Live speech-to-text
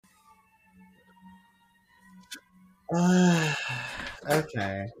Uh,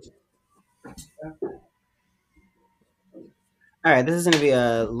 okay. All right. This is going to be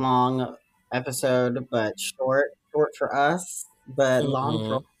a long episode, but short for us, but long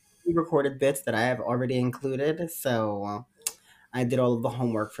for all Mm-hmm. the recorded bits that I have already included. So I did all of the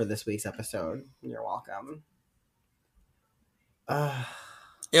homework for this week's episode. You're welcome. Uh,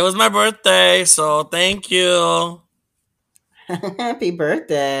 It was my birthday, so thank you. Happy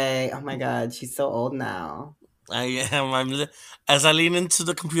birthday! Oh my God, she's so old now. I am. As I lean into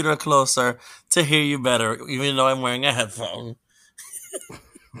the computer closer to hear you better, even though I'm wearing a headphone.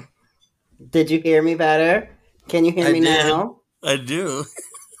 Did you hear me better? Can you hear I me did. now? I do.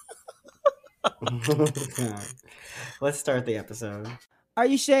 Let's start the episode. Are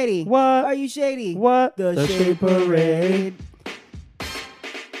you shady? What? Are you shady? What? The Shade Parade.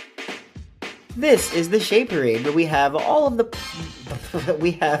 This is the Shape Parade, where we have all of the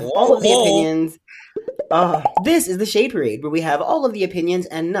we have all of the Whoa. opinions. This is the Shape Parade, where we have all of the opinions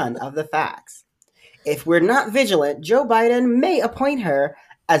and none of the facts. If we're not vigilant, Joe Biden may appoint her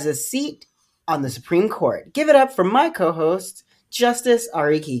as a seat on the Supreme Court. Give it up for my co-host, Justice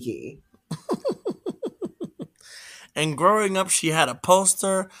Ari Kiki. And growing up, she had a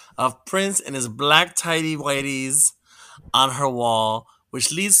poster of Prince in his black tidy whities on her wall,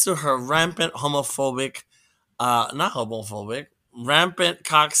 which leads to her rampant homophobic, not homophobic, rampant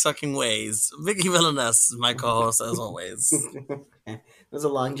cocksucking ways. Vicky Villaness is my co-host as always. It was a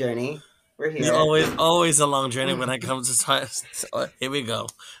long journey. We're It's here. always a long journey when it comes to time. So, here we go.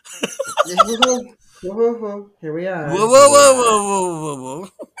 Here we are. Whoa, whoa, whoa, whoa, whoa, whoa, whoa.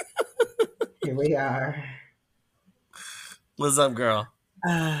 Here we are. What's up, girl?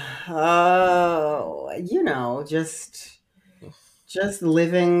 Oh, just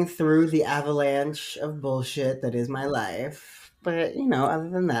living through the avalanche of bullshit that is my life. But other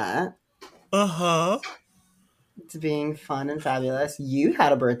than that, Uh huh. it's being fun and fabulous. You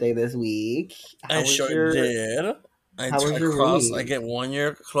had a birthday this week. I sure did. How was I your crossed. I week? get 1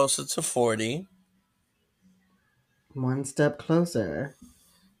 year closer to 40. One step closer.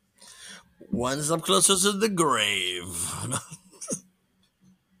 One step closer to the grave.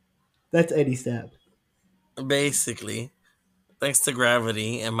 That's any step. Basically, thanks to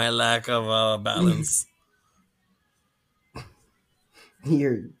gravity and my lack of balance.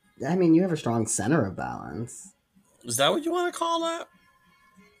 You're you have a strong center of balance, Is that what you want to call that?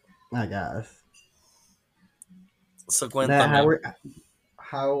 I guess. So That cuéntame.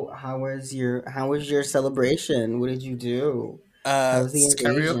 how was your celebration? What did you do? How was the It's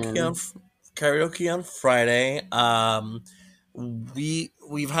invasion? karaoke on Friday.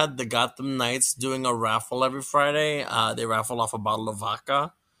 We've had the Gotham Knights doing a raffle every Friday. They raffle off a bottle of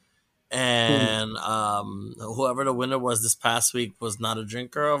vodka, Hmm. and whoever the winner was this past week was not a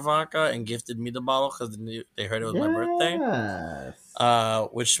drinker of vodka and gifted me the bottle because they heard it was my birthday. Yes.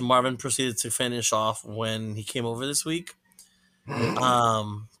 Which Marvin proceeded to finish off when he came over this week.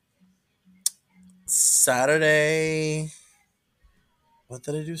 Um, Saturday. What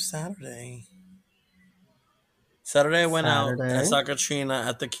did I do Saturday? Saturday I went out and I Saturday. saw Katrina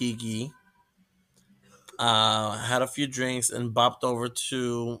at the Kiki. Had a few drinks and bopped over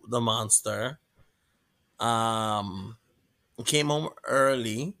to the Monster. Um, Came home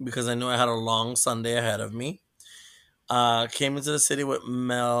early because I knew I had a long Sunday ahead of me. Came into the city with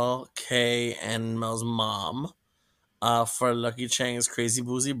Mel, Kay, and Mel's mom for Lucky Chang's Crazy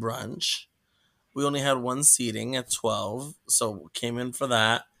Boozy Brunch. We only had one seating at 12, so came in for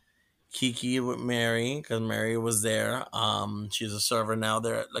that. Kiki with Mary because Mary was there. She's a server now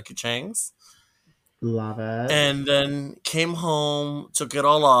there at Lucky Chang's. Love it. And then came home, took it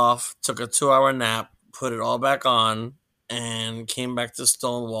all off, took a 2 hour nap, put it all back on, and came back to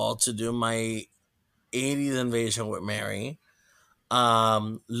Stonewall to do my 80s invasion with Mary.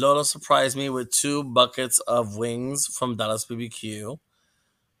 Lola surprised me with 2 buckets of wings from Dallas BBQ,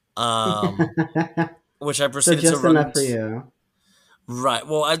 um, which I So proceeded to just run. enough for you. Right.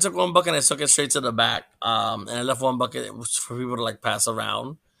 Well, I took 1 bucket and I took it straight to the back, and I left 1 bucket for people to like pass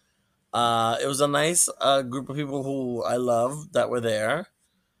around. It was a nice group of people who I love that were there,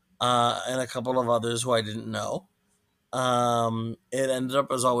 and a couple of others who I didn't know. It ended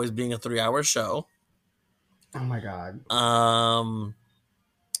up as always being a 3 hour show. Oh my god. Um,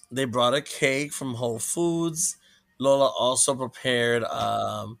 they brought a cake from Whole Foods. Lola also prepared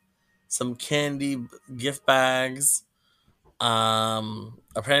some candy gift bags.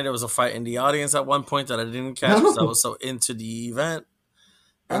 Apparently there was a fight in the audience at one point that I didn't catch because I Oh. was so into the event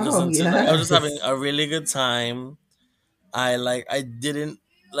and just Oh into like I was just having yes. a really good time. I didn't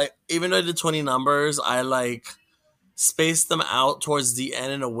like even though I did 20 numbers, I like spaced them out towards the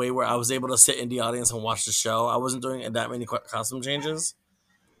end in a way where I was able to sit in the audience and watch the show. I wasn't doing that many costume changes.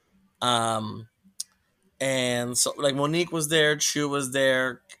 Um, and so like Monique was there, Chu was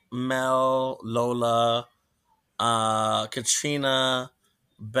there, Mel, Lola, Katrina,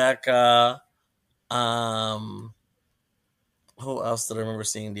 Becca, um, who else did I remember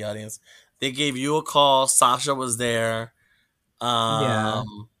seeing in the audience? They gave you a call. Sasha was there. Yeah.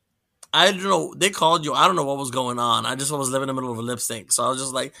 Um, I don't know. They called you. I don't know what was going on. I just was living in the middle of a lip sync, so I was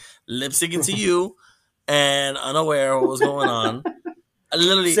just like lip syncing to you, and unaware of what was going on.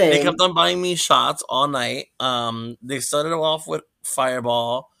 Literally, they kept Same. on buying me shots all night. They started off with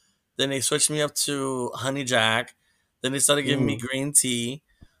Fireball, then they switched me up to Honey Jack, then they started giving me Mm. green tea.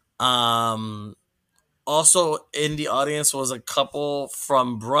 Um, Also in the audience was a couple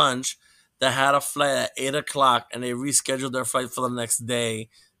from brunch that had a flight at 8 o'clock, and they rescheduled their flight for the next day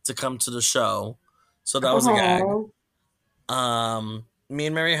to come to the show. So that was a gag. Oh. Me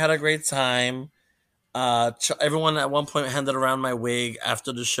and Mary had a great time. Everyone at one point handed around my wig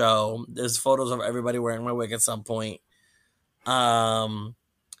after the show. There's photos of everybody wearing my wig at some point. Um,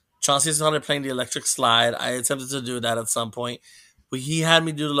 Chauncey started playing the electric slide. I attempted to do that at some point, but he had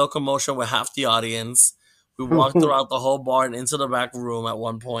me do the locomotion with half the audience. We walked throughout the whole bar and into the back room at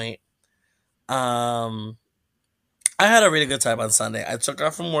one point. Um, I had a really good time on Sunday. I took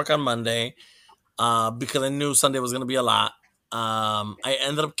off from work on Monday because I knew Sunday was going to be a lot. I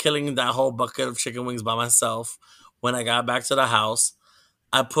ended up killing that whole bucket of chicken wings by myself when I got back to the house.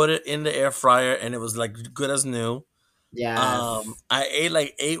 I put it in the air fryer and it was like good as new. Yes. I ate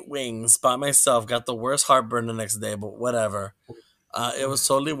like 8 wings by myself. Got the worst heartburn the next day, but whatever. It was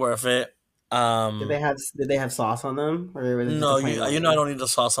totally worth it. Um, Did they have sauce on them, or was it just a no, plain you know I wing? don't need the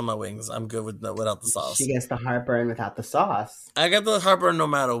sauce on my wings. I'm good without the She sauce. gets the heartburn without the sauce. I get the heartburn no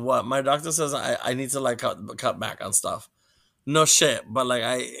matter what. My doctor says I need to like cut back on stuff. No shit, but like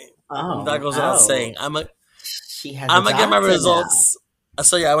that Oh, goes without oh. saying. She has a I'm gonna get my doctor now. results.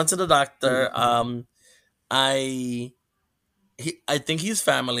 So yeah, I went to the doctor. Mhm. I I think he's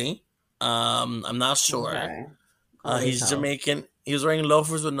family. I'm not sure. Okay. Always He's helps. Jamaican. He was wearing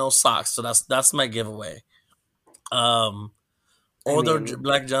loafers with no socks, so that's my giveaway. Um, I Older mean,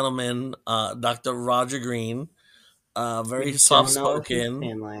 black gentleman, Dr. Roger Green, very we soft don't know if he's spoken,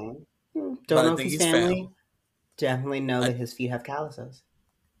 family. Don't but I know if think he's he's fam. family. Definitely know I that his feet have calluses.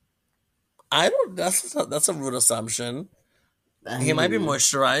 I don't. That's a rude assumption. I He might be mean,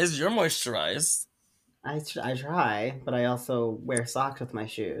 moisturized. You're moisturized. I try, but I also wear socks with my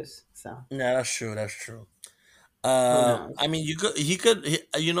shoes. So Yeah, that's true. That's true. who knows? I mean, you could. He could.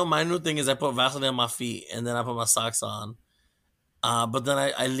 You know, my new thing is I put Vaseline on my feet and then I put my socks on. But then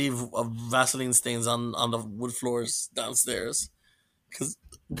I leave Vaseline stains on the wood floors downstairs because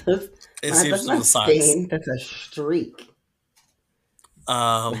That's it seeps that's through not the socks. stain. That's a streak.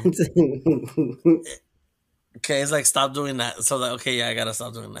 Um, That's okay, it's like stop doing that. So like, okay, yeah, I gotta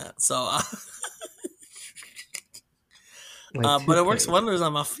stop doing that. So, like but it works toothpaste. wonders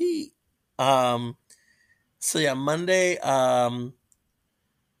on my feet. Um, so yeah, Monday,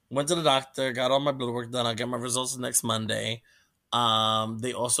 went to the doctor, got all my blood work done. I'll get my results next Monday.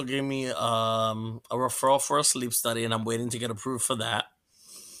 They also gave me a referral for a sleep study, and I'm waiting to get approved for that.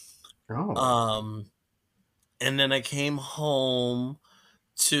 Oh. Um, and then I came home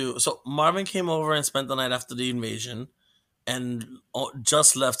to so Marvin came over and spent the night after the invasion, and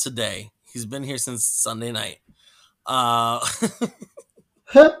just left today. He's been here since Sunday night. Uh,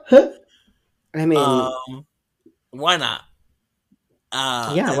 I mean, um, why not?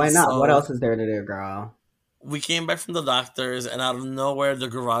 yeah, why And not? What so else is there to do, girl? we came back from the doctors, and out of nowhere, the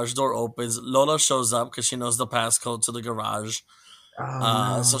garage door opens. Lola shows up because she knows the passcode to the garage.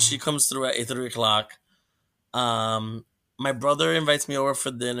 Oh So no. she comes through at 3 o'clock. Um, my brother invites me over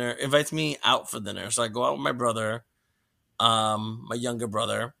for dinner. Invites me out for dinner. So I go out with my brother, my younger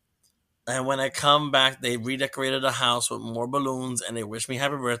brother. And when I come back, they redecorated the house with more balloons, and they wish me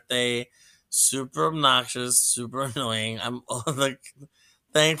happy birthday. Super obnoxious, super annoying. I'm like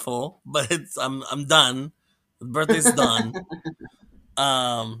thankful, but I'm done. The birthday's done.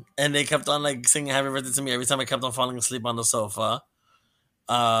 And they kept on like singing happy birthday to me every time I kept on falling asleep on the sofa.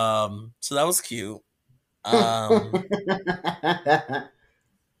 So that was cute. Um,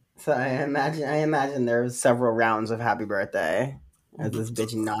 So I imagine there was several rounds of happy birthday as this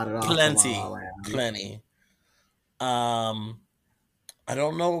bitch nodded off to La La Plenty, Land. plenty. Um, I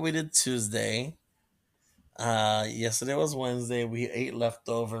don't know what we did Tuesday. Yesterday was Wednesday. We ate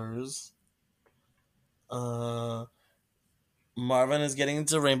leftovers. Uh, Marvin is getting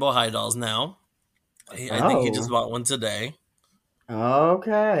into Rainbow High Dolls now. I think he just Oh, bought one today.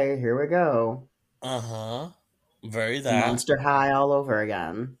 okay. Here we go. Uh huh. Very It's that. Monster High all over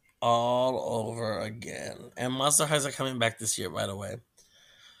again. All over again. And Monster Highs are coming back this year, by the way.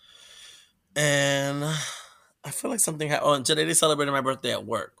 And I feel like something oh, and today they celebrated my birthday at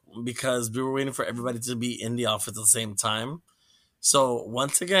work because we were waiting for everybody to be in the office at the same time. So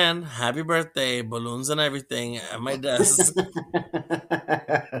once again, happy birthday, balloons and everything at my desk.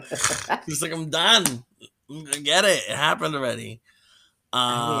 He's like, I'm done. I get it. It happened already.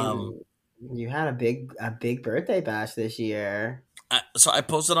 I Um, mean, you had a big birthday bash this year. so I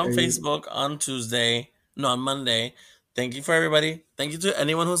posted on Are you? Facebook on Tuesday, no, on Monday. Thank you for everybody. Thank you to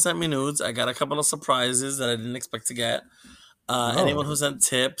anyone who sent me nudes. I got a couple of surprises that I didn't expect to get. Anyone who Oh, sent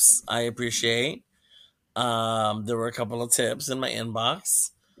tips, I appreciate. There were a couple of tips in my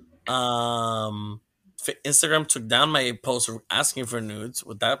inbox. Um, Instagram took down my post asking for nudes.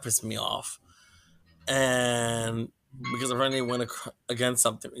 Would that piss me off? And because apparently it went against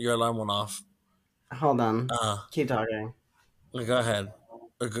something, your alarm went off. hold on. Uh, Keep talking. Go ahead.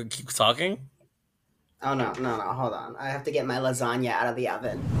 Keep talking. Oh no, no, no. Hold on. I have to get my lasagna out of the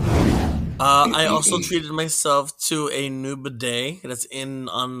oven. I also treated myself to a new bidet that's in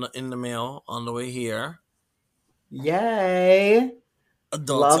the mail on the way here. Yay!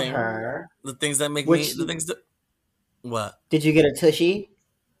 Love Adulting, her. the things that make me, Which the things that what? did you get a tushy,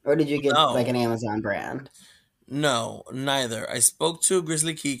 or did you get like No, an Amazon brand? no, neither. I spoke to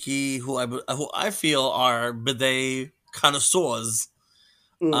Grizzly Kiki, who I feel are bidet connoisseurs.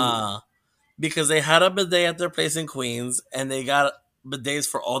 Mm. Uh, because they had a bidet at their place in Queens, and they got bidets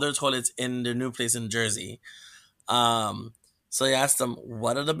for all their toilets in their new place in Jersey. Um, so I asked them,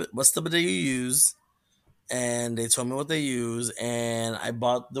 what's the bidet you use?" And they told me what they use, and I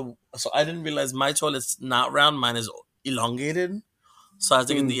bought the. So I didn't realize my toilet's not round; mine is elongated. So I have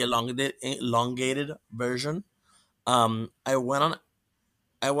to get the Mm. elongated version. I went on.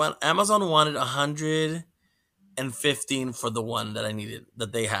 I went. Amazon wanted 115 for the one that I needed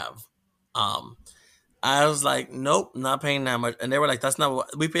that they have. Um, I was like, nope, not paying that much, and they were like, that's not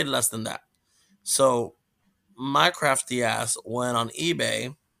what we paid less than that. So my crafty ass went on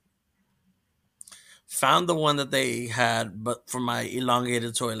eBay, found the one that they had, but for my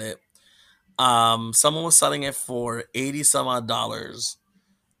elongated toilet. Someone was selling it for 80 some odd dollars.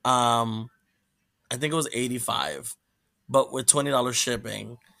 Um, I think it was 85, but with $20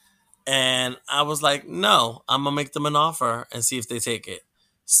 shipping. And I was like, no, I'm gonna make them an offer and see if they take it.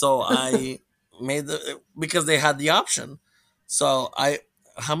 So I made because they had the option. So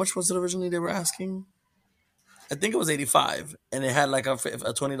how much was it originally they were asking? I think it was 85, and it had like a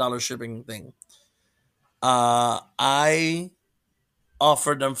 $20 shipping thing. I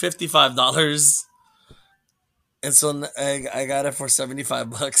offered them $55, and so I got it for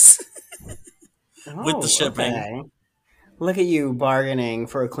 $75 with the Oh, shipping. okay. Look at you bargaining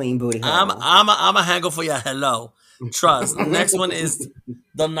for a clean booty I'm hole. I'm a, I'm a haggle for your hello. Trust. Next one is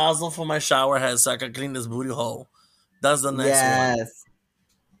the nozzle for my shower head so I can clean this booty hole. That's the next one. Yes,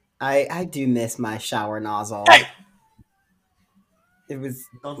 I do miss my shower Hey, nozzle. It was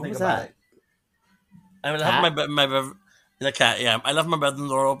don't what think was about that? it. I left Cat? the cat. Yeah, I left my bedroom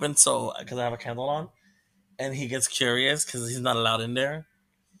door open so because I have a candle on, and he gets curious because he's not allowed in there.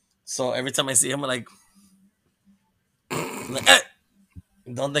 So every time I see him, I'm like, hey,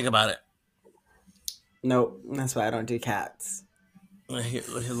 don't think about it. Nope, that's why I don't do cats.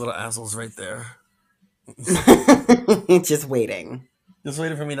 His little asshole's right there. Just waiting. Just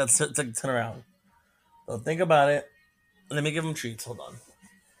waiting for me to turn around. Don't think about it. Let me give him treats. Hold on.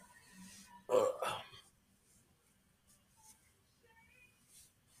 Ugh.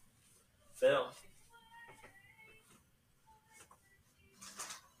 Phil.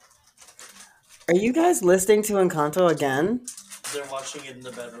 Are you guys listening to Encanto again? They're watching it in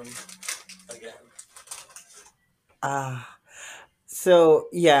the bedroom again. Uh so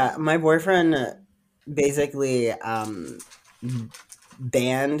yeah, my boyfriend basically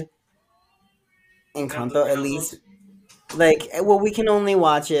banned Can't do Encanto, the at least cancels? like, well, we can only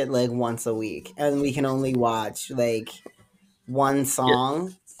watch it like once a week, and we can only watch like one Yeah.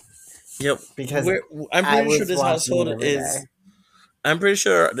 song Yep. because I'm I pretty sure was this watching it household every is. day. I'm pretty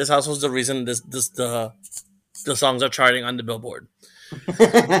sure this household's the reason the songs are charting on the Billboard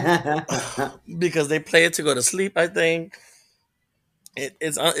because they play it to go to sleep. I think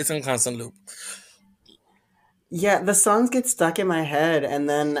it's in constant loop. Yeah, the songs get stuck in my head, and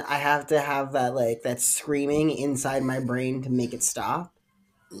then I have to have that like that screaming inside my brain to make it stop.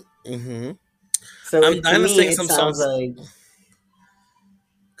 Hmm. So I'm it to dying to me sing it some sounds songs. like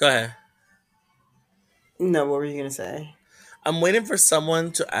Go ahead. no. What were you gonna say? I'm waiting for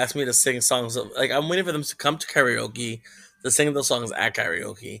someone to ask me to sing songs. I'm waiting for them to come to karaoke to sing those songs at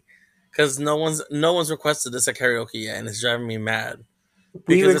karaoke. because no one's requested this at karaoke yet, and it's driving me mad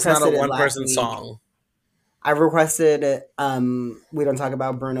We because it's not a requested it one last person week. song. I requested We Don't Talk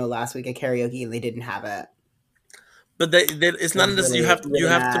About Bruno last week at karaoke and they didn't have it. But it's I not in was this. You really, you really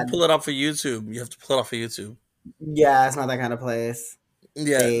have to mad. pull it off of YouTube. You have to pull it off of YouTube. Yeah, it's not that kind of place.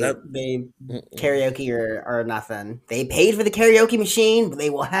 Yeah, that. They Mm-mm, karaoke or nothing. They paid for the karaoke machine, but they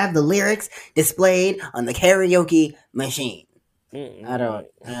will have the lyrics displayed on the karaoke machine. I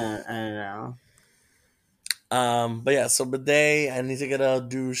don't know. but yeah. So bidet. I need to get a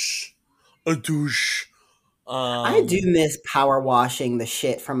douche. A douche. I do Um. miss power washing the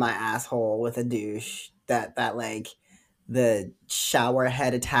shit from my asshole with a douche. That like the shower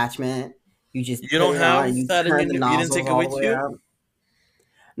head attachment. You just You put don't it on have and you that in turn your. the You didn't nozzles take it all the with way you. up.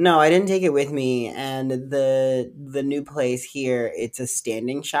 No, I didn't take it with me. And the new place here, it's a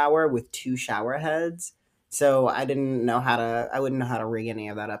standing shower with two shower heads. So I wouldn't know how to rig any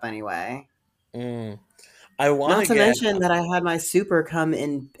of that up anyway. Mm. I want Not to to get. mention that I had my super come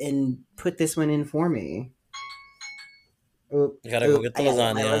and put this one in for me. Oop, I gotta go oop, get the I gotta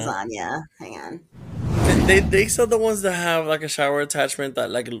get my lasagna. lasagna. Hang on. They sell the ones that have like a shower attachment that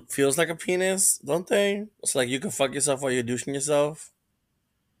like feels like a penis, don't they? It's like you can fuck yourself while you're douching yourself.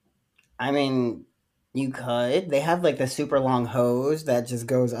 I mean, you could. They have like the super long hose that just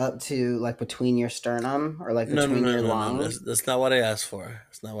goes up to like between your sternum or like No, no, between no, your no, no. lungs. That's not what I asked for.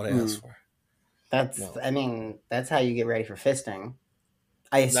 That's not what I asked Mm, for. that's, No, I mean, that's how you get ready for fisting.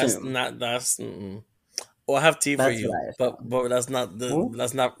 I that's assume. not. That's. Mm-mm. Well, I have tea for That's what you, I but assume. that's not the. Ooh,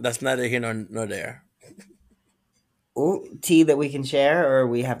 That's neither here nor there. ooh, tea that we can share, or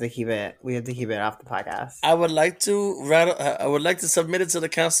we have to keep it. We have to keep it off the podcast. I would like to rattle. I would like to submit it to the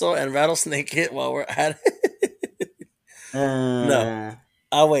council and rattlesnake it while we're at it. No, Uh,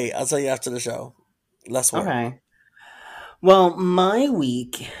 I'll wait. I'll tell you after the show. Less work. okay. Well, my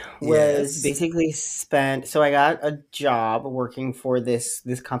week was Yes. basically spent. So I got a job working for this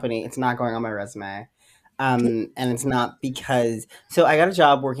company. It's not going on my resume, and it's not because. So I got a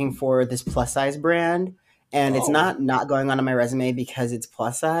job working for this plus size brand, and it's Oh not going on my resume because it's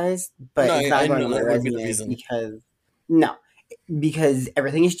plus size, no, but it's not I going know on my that would be the resume reason. because no, because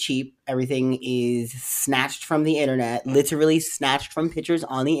everything is cheap. Everything is snatched from the internet, literally snatched from pictures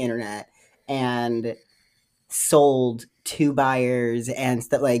on the internet, and sold to buyers and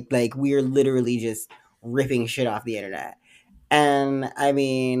stuff like we're literally just ripping shit off the internet. And I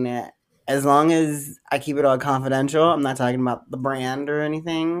mean, as long as I keep it all confidential, I'm not talking about the brand or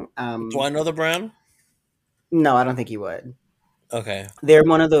anything. Do I know the brand? No, I don't think you would. Okay, They're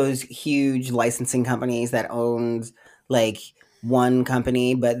one of those huge licensing companies that owns like one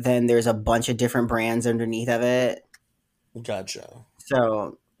company, but then there's a bunch of different brands underneath of it. gotcha.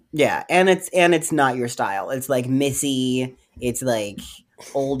 So yeah, and it's not your style. It's like Missy. It's like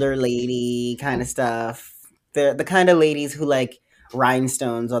older lady kind of stuff. They're the kind of ladies who like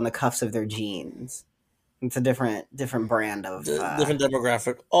rhinestones on the cuffs of their jeans. It's a different brand of Different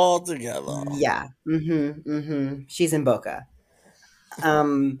demographic altogether. yeah. Mm-hmm. She's in Boca.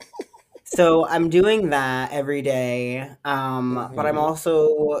 Um so I'm doing that every day. But I'm Hmm.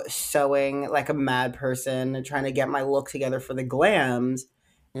 also sewing like a mad person, trying to get my look together for the glams.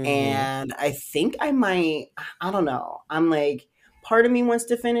 Hmm. And I think I might, I don't know. I'm like, part of me wants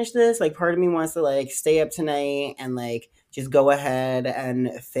to finish this. Like, part of me wants to like stay up tonight and like just go ahead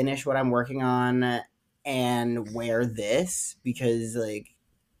and finish what I'm working on and wear this because like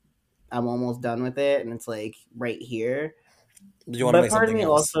I'm almost done with it and it's like right here. Do you want to But make part of something me else?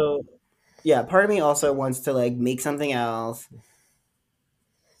 also, yeah, part of me also wants to like make something else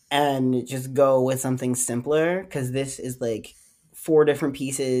and just go with something simpler because this is like four different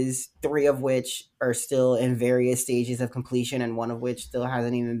pieces, three of which are still in various stages of completion, and one of which still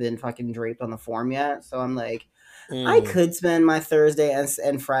hasn't even been fucking draped on the form yet. So I'm like, I Mm. could spend my Thursday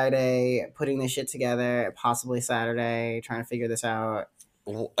and Friday putting this shit together, possibly Saturday, trying to figure this out.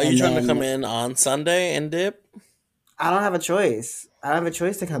 Are you And trying to then come in on Sunday and dip? I don't have a choice. I don't have a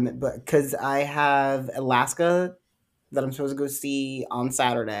choice to come in, but because I have Alaska that I'm supposed to go see on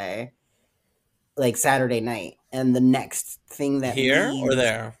Saturday, like Saturday night, and the next thing that Here or leaves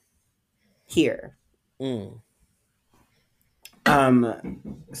there? here. Mm.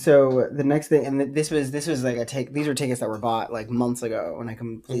 So the next thing, and this was like a take. These were tickets that were bought like months ago, and I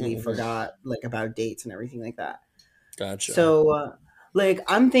completely Hmm. forgot like about dates and everything like that. Gotcha. So like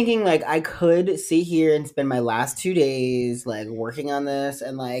I'm thinking like I could sit here and spend my last 2 days like working on this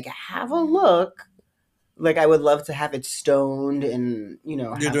and like have a look. Like I would love to have it stoned and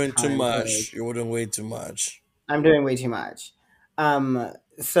You're have doing too time to like much. You're doing way too much. I'm doing way too much.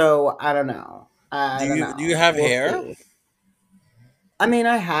 So I don't know. I don't Do you know. have We'll hair? see. I mean,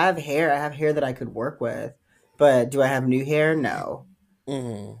 I have hair. I have hair that I could work with, but do I have new hair? No.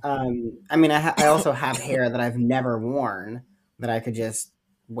 Hmm. I mean, I also have hair that I've never worn that I could just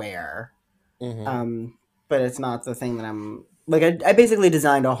wear. Hmm. Um, but it's not the thing that I'm like. I basically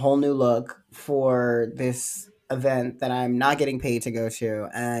designed a whole new look for this event that I'm not getting paid to go to,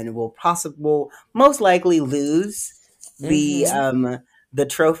 and will most likely lose Hmm. the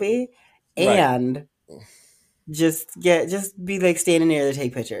trophy, Right. and just be like standing there to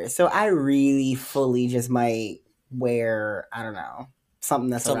take pictures. So I really fully just might wear, I don't know, something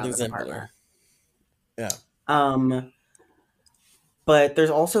that's around Something this apartment. simpler. Yeah. Um, but there's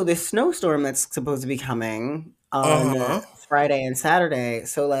also this snowstorm that's supposed to be coming on Uh-huh. Friday and Saturday.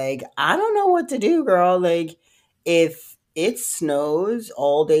 So like I don't know what to do, girl. Like if it snows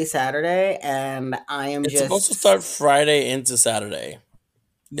all day Saturday and I am It's supposed to just start Friday into Saturday.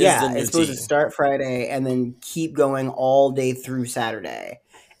 Is the yeah, new it's supposed to tea. start Friday and then keep going all day through Saturday.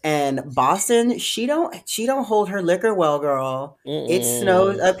 And Boston, she don't hold her liquor well, girl. It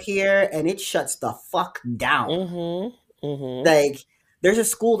snows Mm-mm. up here and it shuts the fuck down. Mm-hmm. Mm-hmm. Like there's a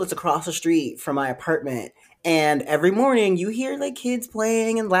school that's across the street from my apartment, and every morning you hear like kids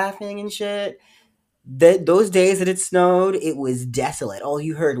playing and laughing and shit. Those days that it snowed, it was desolate. All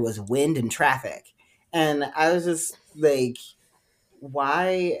you heard was wind and traffic. And I was just like,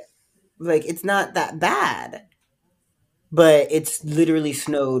 why, like it's not that bad, but it's literally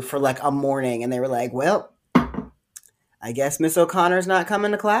snowed for like a morning, and they were like, well, I guess Miss O'Connor's not coming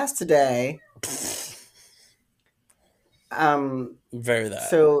to class today. um Very that.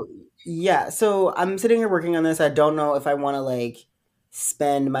 so yeah, so I'm sitting here working on this. I don't know if I want to like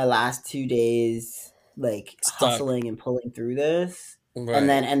spend my last 2 days like Stuck. hustling and pulling through this and Right.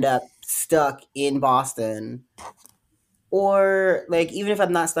 then end up stuck in Boston, or like even if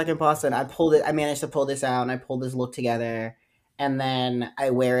I'm not stuck in Boston, I managed to pull this out and I pulled this look together, and then I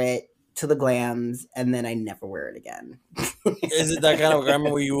wear it to the glams and then I never wear it again. Is it that kind of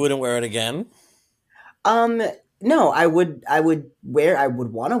garment where you wouldn't wear it again? um no, I would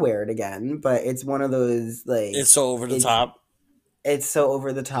want to wear it again, but it's one of those like It's so over the it's top. it's so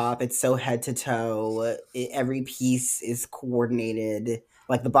over the top, it's so head to toe. Every piece is coordinated.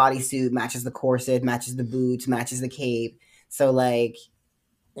 Like the bodysuit matches the corset, matches the boots, matches the cape. So like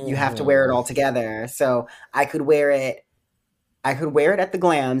you have to wear it Mm-hmm. all together. So I could wear it. I could wear it at the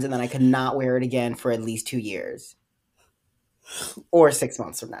glams, and then I could not wear it again for at least 2 years or 6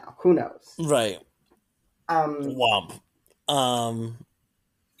 months from now. Who knows? Right. Um, Womp. Um.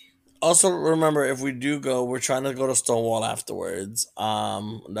 Also, remember, if we do go, we're trying to go to Stonewall afterwards.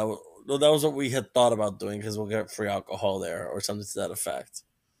 That was what we had thought about doing because we'll get free alcohol there or something to that effect.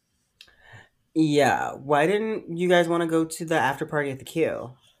 yeah. Why didn't you guys want to go to the after party at the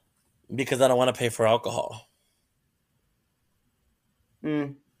Q? Because I don't want to pay for alcohol.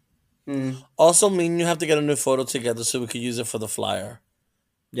 Mm, mm. Also, me and you have to get a new photo together so we could use it for the flyer.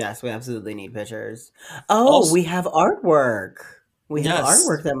 Yes, we absolutely need pictures. Oh, Also, we have artwork. We have yes,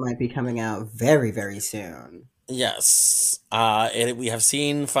 artwork that might be coming out very, very soon. yes. We have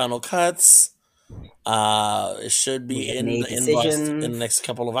seen final cuts. It should We be have in made the inbox in the decisions. next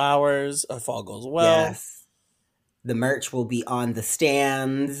couple of hours if all goes well. Yes. The merch will be on the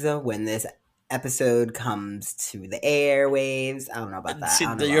stands when this episode comes to the airwaves. I don't know about that. I See,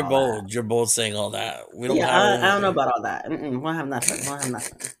 don't know about you're all that. bold. You're bold saying all that. We don't Yeah, have I don't know anything. about all that. We'll have nothing. We'll have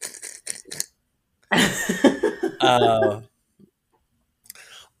nothing. uh,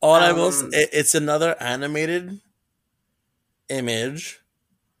 all I will say, um, it's another animated image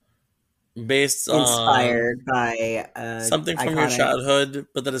based on inspired by something from your iconic. childhood,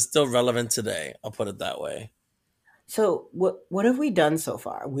 but that is still relevant today. I'll put it that way. So what have we done so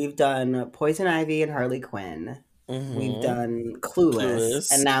far? We've done Poison Ivy and Harley Quinn. We've Mm-hmm. done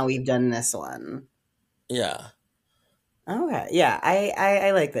Clueless, and Clueless. now we've done this one. Yeah. Okay, yeah,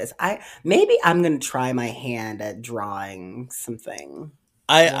 I like this. Maybe I'm gonna try my hand at drawing something. We'll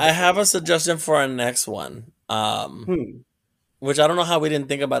I have see. a suggestion for our next one. Hmm. Which I don't know how we didn't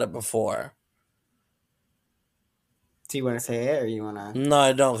think about it before. Do you want to say it, or you want to? No,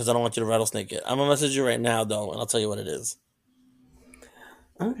 I don't, because I don't want you to rattlesnake it. I'm gonna message you right now though, and I'll tell you what it is.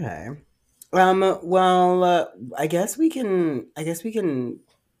 Okay. Well, I guess we can. I guess we can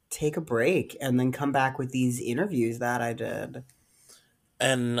take a break and then come back with these interviews that I did.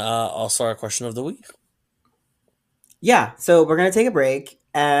 And also our question of the week. Yeah. So we're gonna take a break,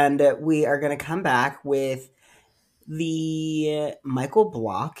 and we are gonna come back with the Michael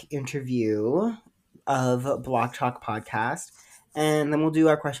Block interview of Block Talk Podcast. And then we'll do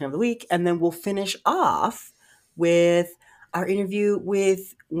our question of the week. And then we'll finish off with our interview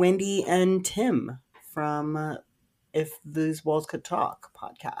with Wendy and Tim from If These Walls Could Talk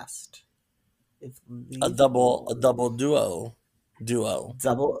podcast. If A these double duo.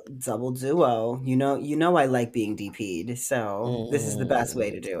 double duo. You know I like being DP'd, so this is the best way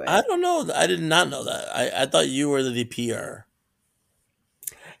to do I it. don't know. I did not know that. I thought you were the DPR.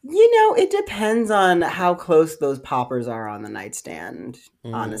 It depends on how close those poppers are on the nightstand,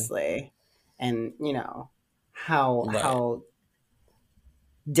 Mm, honestly. And, how right.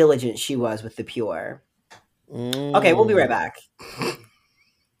 diligent she was with the pure. Okay, we'll be right Mm. back.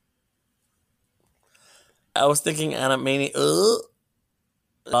 I was thinking Animani.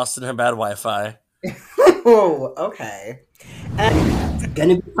 Lost in her bad Wi-Fi. Oh, okay. And it's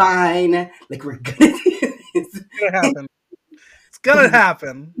gonna be fine. Like, we're gonna do this. Gonna happen. It's gonna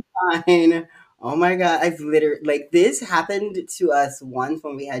happen. Fine. Oh my god, I've literally like this happened to us once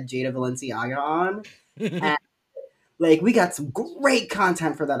when we had Jada Valenciaga on. And like we got some great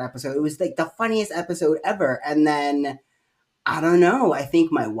content for that episode. It was like the funniest episode ever. And then I don't know, I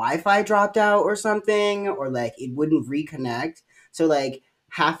think my Wi-Fi dropped out or something, or like it wouldn't reconnect. So like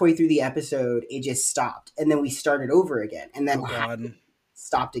halfway through the episode, it just stopped. And then we started over again. And then Oh God.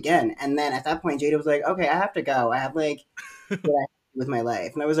 stopped again. And then at that point Jada was like, okay, I have to go. I have like what I do with my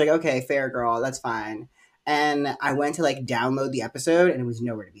life. And I was like, okay, fair girl, that's fine. And I went to like download the episode and it was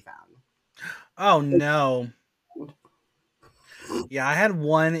nowhere to be found. Oh no. Yeah, I had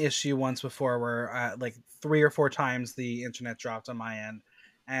one issue once before where like 3 or 4 times the internet dropped on my end,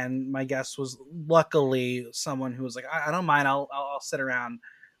 and my guest was luckily someone who was like, I don't mind, I'll sit around.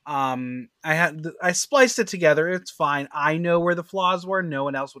 I spliced it together. It's fine. I know where the flaws were. No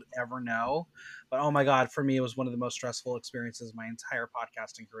one else would ever know. But oh my God, for me, it was one of the most stressful experiences of my entire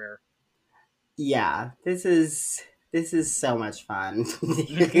podcasting career. Yeah, this is so much fun.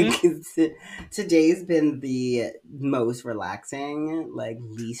 Mm-hmm. Today's been the most relaxing, like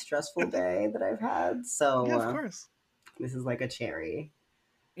least stressful day that I've had. So Yeah, of course. this is like a cherry.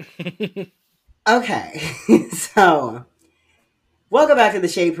 Okay, so welcome back to the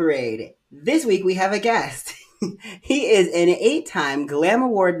Shade Parade. This week we have a guest. He is an 8-time Glam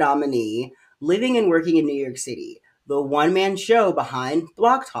Award nominee living and working in New York City. The one-man show behind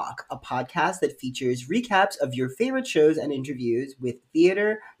Block Talk, a podcast that features recaps of your favorite shows and interviews with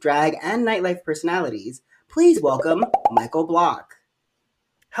theater, drag, and nightlife personalities. Please welcome Michael Block.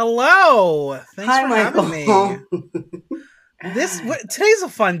 Hello. Thanks Hi, for Michael. having me. Today's a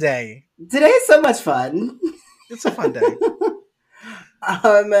fun day. Today is so much fun. It's a fun day.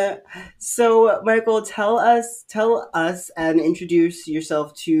 Um, so Michael, tell us and introduce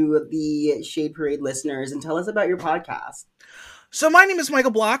yourself to the Shade Parade listeners and tell us about your podcast. So my name is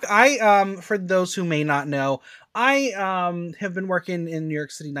Michael Block. I, for those who may not know, I have been working in New York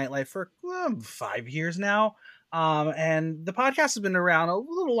City nightlife for 5 years now. And the podcast has been around a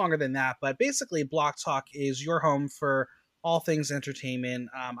little longer than that, but basically Block Talk is your home for all things entertainment.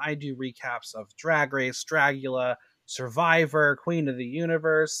 I do recaps of Drag Race, Dragula, Survivor, Queen of the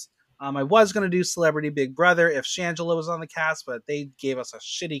Universe. I was going to do Celebrity Big Brother if Shangela was on the cast, but they gave us a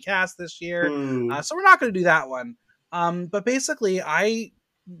shitty cast this year. So we're not going to do that one. But basically, I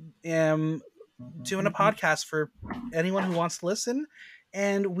am doing a podcast for anyone who wants to listen,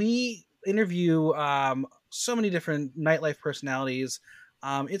 and we interview so many different nightlife personalities.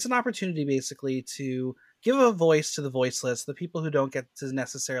 It's an opportunity basically to give a voice to the voiceless, the people who don't get to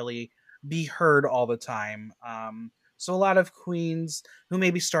necessarily be heard all the time. So a lot of queens who may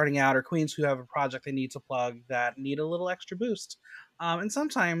be starting out, or queens who have a project they need to plug that need a little extra boost. And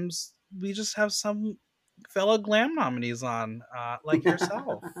sometimes we just have some fellow glam nominees on, like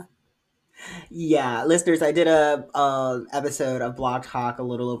yourself. Yeah, listeners, I did a episode of Block Talk a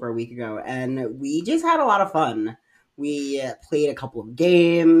little over a week ago, and we just had a lot of fun. We played a couple of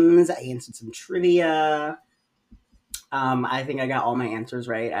games. I answered some trivia. I think I got all my answers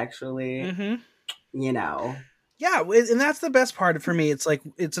right, actually. Mm-hmm. Yeah, and that's the best part for me. It's like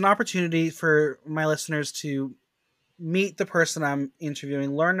it's an opportunity for my listeners to meet the person I'm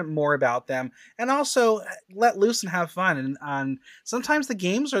interviewing, learn more about them, and also let loose and have fun. And sometimes the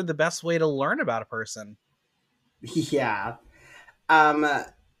games are the best way to learn about a person. Yeah. Um,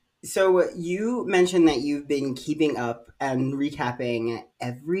 so you mentioned that you've been keeping up and recapping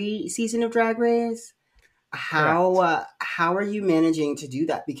every season of Drag Race. How Correct. how are you managing to do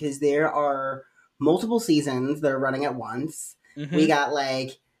that? Because there are multiple seasons that are running at once. We Mm-hmm. got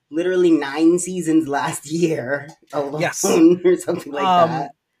like literally 9 seasons last year alone, Yes. or something like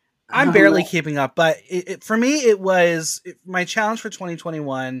that. I'm barely keeping up, but for me, my challenge for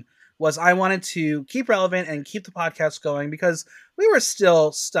 2021 was I wanted to keep relevant and keep the podcast going because we were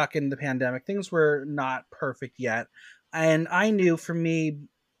still stuck in the pandemic. Things were not perfect yet. And I knew for me,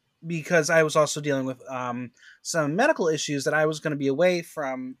 because I was also dealing with some medical issues, that I was going to be away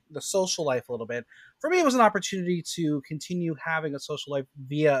from the social life a little bit. For me, it was an opportunity to continue having a social life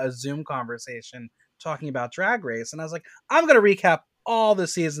via a Zoom conversation talking about Drag Race. And I was like, I'm going to recap all the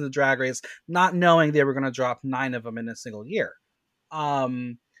seasons of Drag Race, not knowing they were going to drop 9 of them in a single year.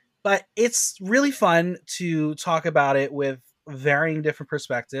 Um, but it's really fun to talk about it with varying different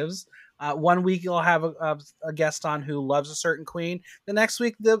perspectives. One week you'll have a guest on who loves a certain queen. The next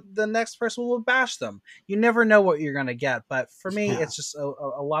week, the next person will bash them. You never know what you're going to get. But for me, Yeah. it's just a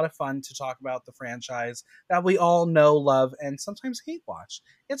lot of fun to talk about the franchise that we all know, love, and sometimes hate watch.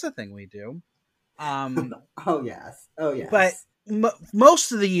 It's a thing we do. Oh yes. Oh But yes.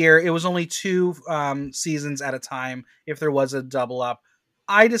 most of the year, it was only 2 seasons at a time if there was a double up.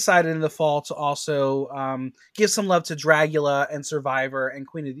 I decided in the fall to also give some love to Dragula and Survivor and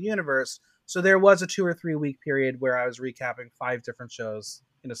Queen of the Universe. So there was a 2 or 3 week period where I was recapping 5 different shows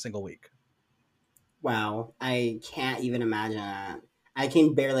in a single week. Wow. I can't even imagine that. I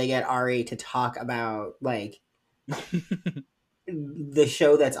can barely get Ari to talk about like the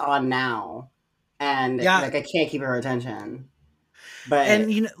show that's on now, and Yeah, like I can't keep her attention. But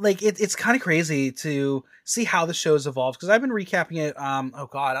and like it's kind of crazy to see how the show's evolved, because I've been recapping it. Oh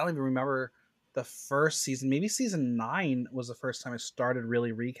god, I don't even remember the first season. Maybe season 9 was the first time I started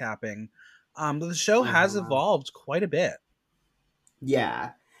really recapping. But the show has uh, evolved quite a bit.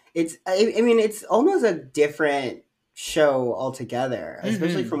 yeah, I mean, it's almost a different show altogether,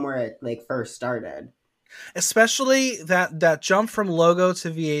 especially Mm-hmm. from where it like first started. Especially that jump from Logo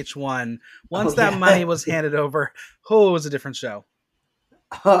to VH1. Oh Once that money yeah. was handed over, oh, it was a different show.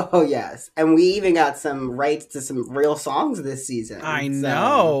 Oh yes, and we even got some rights to some real songs this I season. So,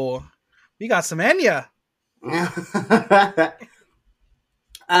 know. We got some Enya.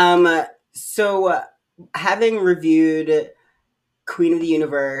 um, so having reviewed Queen of the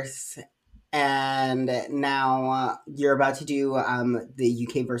Universe, and now you're about to do the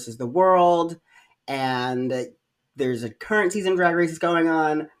UK versus the world, and there's a current season of Drag Race is going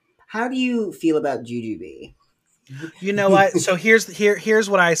on. How do you feel about Jujubee? You know what? So here's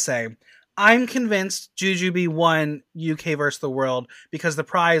what I say. I'm convinced Jujubee won UK versus the world because the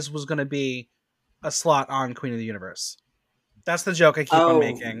prize was going to be a slot on Queen of the Universe. That's the joke I keep on Oh,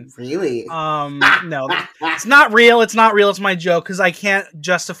 making. really? No, it's not real. It's not real. It's my joke because I can't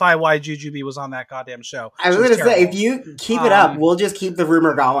justify why Jujubee was on that goddamn show. I was She was gonna say, if terrible. you keep it up, Um, we'll just keep the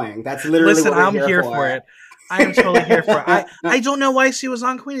rumor going. That's literally Listen, what we're I'm here here for for. it. I am totally here for it. I don't know why she was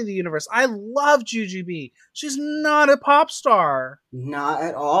on Queen of the Universe. I love Jujubee. She's not a pop star. Not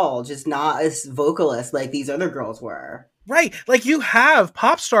at all. Just not as vocalist like these other girls were. Right. Like you have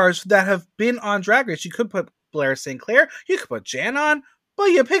pop stars that have been on Drag Race. You could put Blair St. Clair, you could put Jan on, but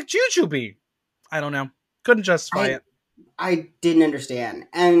you picked Jujubee. I don't know. Couldn't justify I it. I didn't understand.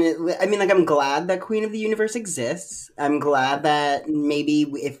 And I mean, like, I'm glad that Queen of the Universe exists. I'm glad that maybe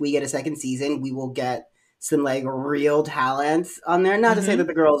if we get a second season, we will get some like real talents on there. Not to say Mm-hmm. that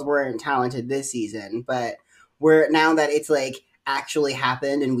the girls weren't talented this season, but we're now that it's like actually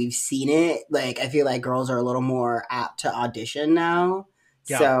happened and we've seen it, like I feel like girls are a little more apt to audition now.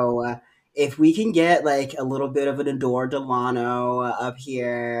 Yeah. So if we can get like a little bit of an Adore Delano up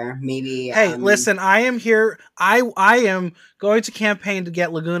here, maybe Hey, listen, I am here. I am going to campaign to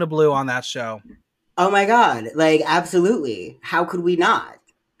get Laguna Blue on that show. oh my god, like absolutely. How could we not?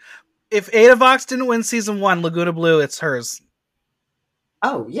 If Ada Vox didn't win season 1, Laguna Blue, it's hers.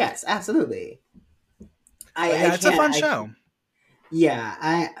 Oh yes, absolutely. But I yeah, it's a can't fun show. yeah,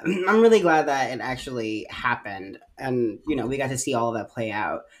 I'm really glad that it actually happened, and you know we got to see all of that play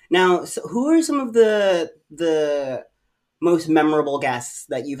out. Now, so who are some of the most memorable guests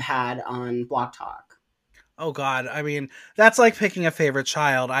that you've had on Block Talk? Oh god, I mean, that's like picking a favorite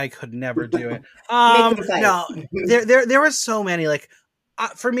child. I could never do it. Make them fight. No, there was so many. Like,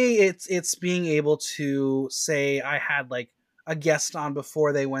 for me, it's being able to say I had like a guest on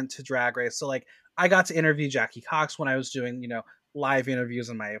before they went to Drag Race. So like, I got to interview Jackie Cox when I was doing live interviews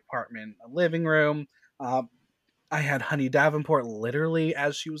in my apartment living room. Um, I had Honey Davenport literally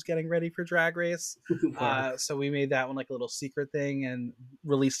as she was getting ready for Drag Race. Wow. So we made that one like a little secret thing and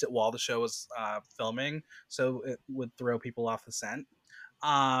released it while the show was filming, so it would throw people off the scent.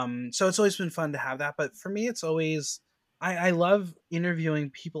 So it's always been fun to have that. But for me, it's always I love interviewing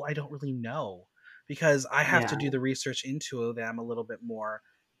people I don't really know because I have to Yeah. do the research into them a little bit more,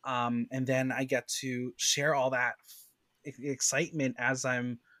 and then I get to share all that excitement as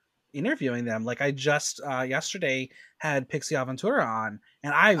I'm interviewing them. Like I just yesterday had Pixie Aventura on,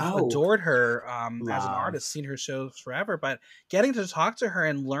 and I've Oh, adored her as an love. artist, seen her shows forever. But getting to talk to her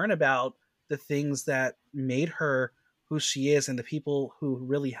and learn about the things that made her who she is and the people who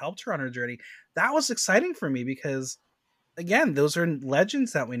really helped her on her journey, that was exciting for me because, again, those are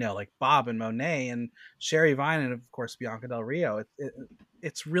legends that we know, like Bob and Monet and Sherry Vine, and of course Bianca Del Rio.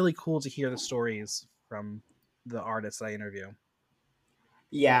 It's really cool to hear the stories from the artists I interview.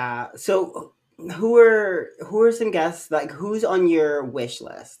 Yeah. So who are some guests, like who's on your wish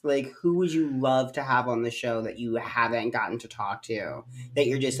list? Like who would you love to have on the show that you haven't gotten to talk to that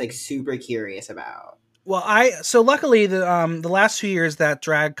you're just like super curious about? Well, so luckily the last 2 years that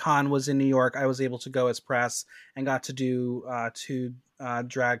Drag Con was in New York, I was able to go as press and got to do two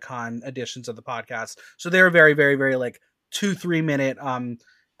Drag Con editions of the podcast. So they were very, very, very like 2-3 minute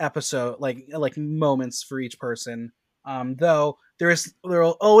episode, like moments for each person. Though there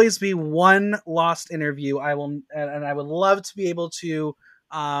will always be one lost interview. I would love to be able to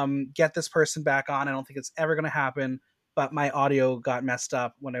get this person back on. I don't think it's ever going to happen, but my audio got messed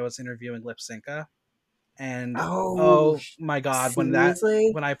up when I was interviewing Lip Synca, and Oh, oh my god, seriously?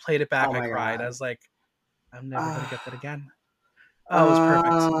 when I played it back, Oh I my cried. I god. was like, I'm never gonna get that Ah. again. Oh, it was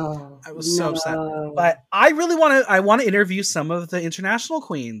perfect. Oh, I was so upset. no. But I want to interview some of the international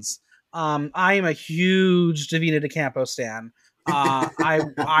queens. I am a huge Davina DeCampo stan.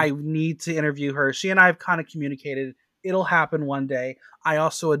 I need to interview her. She and I have kind of communicated. It'll happen one day. I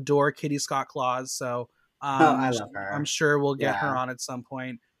also adore Kitty Scott Claus, so Oh, I um, love I'm her. sure we'll get her Yeah. on at some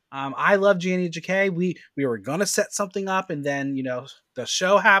point. I love Janie JK. We were gonna set something up, and then the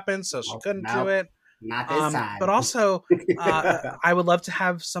show happened, so she Oh, couldn't do nope. it. Not this But time. also, I would love to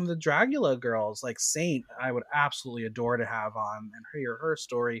have some of the Dragula girls, like Saint. I would absolutely adore to have on and hear her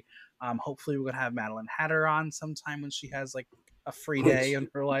story. Hopefully, we're gonna have Madeline Hatter on sometime when she has like a free day Which, in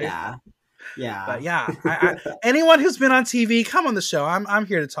her life. yeah, But yeah. yeah, anyone who's been on TV, come on the show. I'm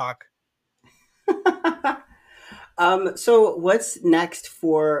here to talk. So what's next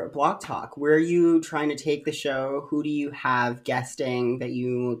for Block Talk? Where are you trying to take the show? Who do you have guesting that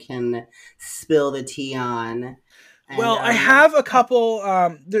you can spill the tea on? And Well, I have a couple.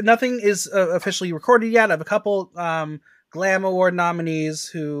 Nothing is officially recorded yet. I have a couple Glam Award nominees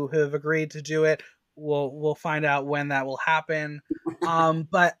who have agreed to do it. We'll find out when that will happen.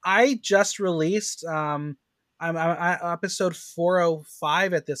 But I just released I'm episode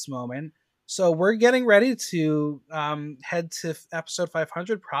 405 at this moment, so we're getting ready to head to episode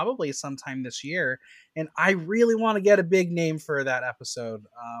 500 probably sometime this year, and I really want to get a big name for that episode.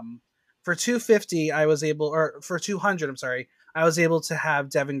 For 250 I was able, or for 200 I'm sorry, I was able to have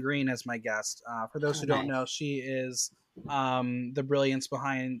Devin Green as my guest. For those oh, who don't nice. know, she is the brilliance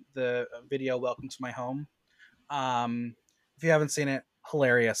behind the video Welcome to My Home. If you haven't seen it,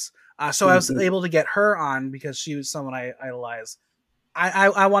 hilarious. So I was able to get her on because she was someone I idolize.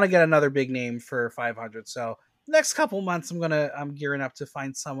 I want to get another big name for 500, so next couple months I'm gearing up to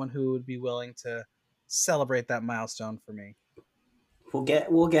find someone who would be willing to celebrate that milestone for me.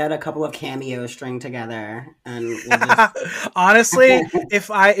 We'll get a couple of cameos stringed together, and we'll just. Honestly, if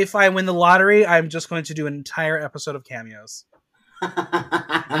I win the lottery, I'm just going to do an entire episode of cameos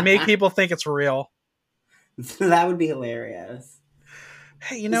and make people think it's real. That would be hilarious.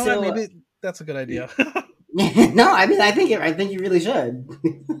 Hey, you know what? So Maybe that's a good idea. no, I mean I think you really should.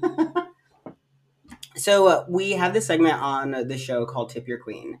 So we have this segment on the show called Tip Your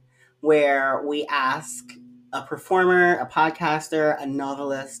Queen, where we ask a performer, a podcaster, a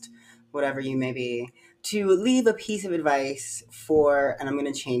novelist, whatever you may be, to leave a piece of advice for, and I'm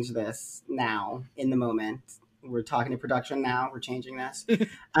going to change this now in the moment. We're talking to production now. We're changing this.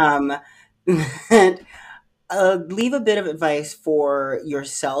 um, leave a bit of advice for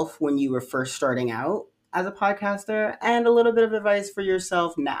yourself when you were first starting out as a podcaster, and a little bit of advice for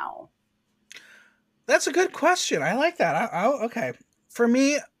yourself now. That's a good question. I like that. Okay. For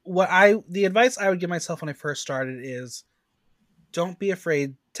me, the advice I would give myself when I first started is don't be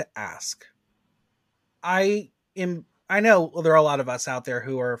afraid to ask. I know there are a lot of us out there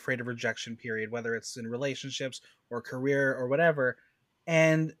who are afraid of rejection, period, whether it's in relationships or career or whatever.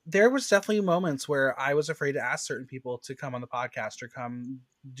 And there was definitely moments where I was afraid to ask certain people to come on the podcast or come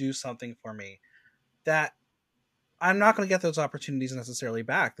do something for me, that I'm not going to get those opportunities necessarily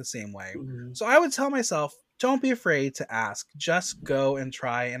back the same way. Mhm. So I would tell myself, don't be afraid to ask. Just go and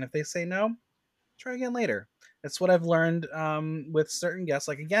try. And if they say no, try again later. That's what I've learned with certain guests.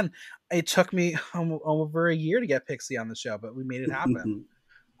 Like, again, it took me over a year to get Pixie on the show, but we made it happen.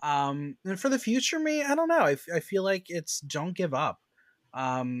 And for the future me, I don't know. I feel like it's don't give up.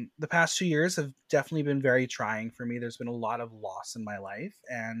 The past 2 years have definitely been very trying for me. There's been a lot of loss in my life,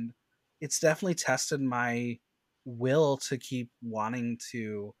 and it's definitely tested my will to keep wanting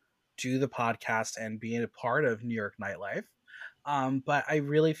to do the podcast and being a part of New York nightlife. But I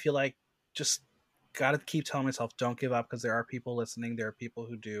really feel like just got to keep telling myself, don't give up, because there are people listening. There are people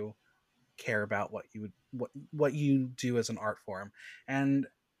who do care about what you do as an art form. And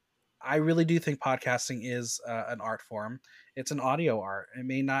I really do think podcasting is an art form. It's an audio art.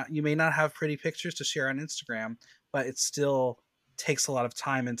 You may not have pretty pictures to share on Instagram, but it still takes a lot of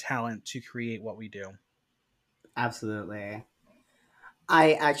time and talent to create what we do. Absolutely.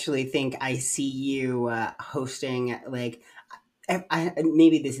 I actually think I see you hosting, like,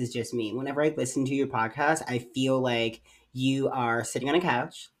 maybe this is just me. Whenever I listen to your podcast, I feel like you are sitting on a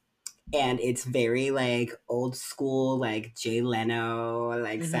couch, and it's very like old school, like Jay Leno,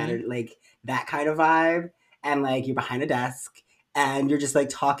 like Saturday, like that kind of vibe. And like you're behind a desk, and you're just like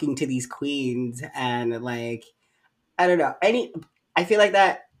talking to these queens, and like I don't know. I feel like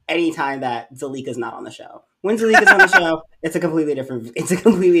that anytime that Zalika's not on the show. When Zalika's on the show, it's a completely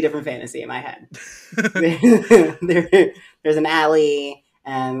different fantasy in my head. There's an alley,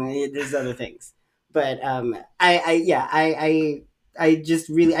 and there's other things. But I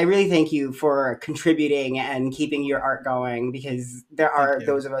really thank you for contributing and keeping your art going, because there are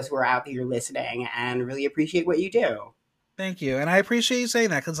those of us who are out here listening and really appreciate what you do. Thank you. And I appreciate you saying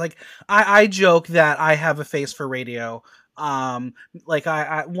that, because like I joke that I have a face for radio. Like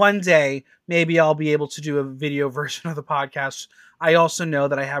I one day maybe I'll be able to do a video version of the podcast. I also know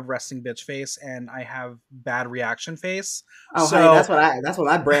that I have resting bitch face and I have bad reaction face. Oh, so, honey, that's what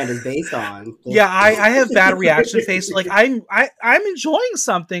my brand is based on. Yeah, I have bad reaction face. Like I'm enjoying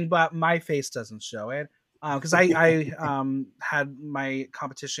something, but my face doesn't show it. Because I had my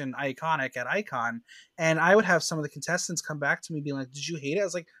competition Iconic at Icon, and I would have some of the contestants come back to me being like, "Did you hate it?" I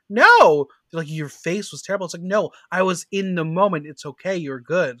was like, "No." They're like, "Your face was terrible." It's like, "No, I was in the moment. It's okay. You're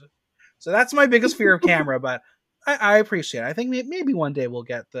good." So that's my biggest fear of camera, but I appreciate it. I think maybe one day we'll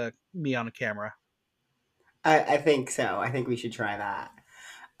get me on a camera. I think so. I think we should try that.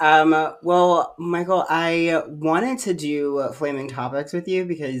 Well, Michael, I wanted to do Flaming Topics with you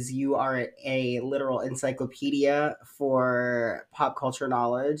because you are a literal encyclopedia for pop culture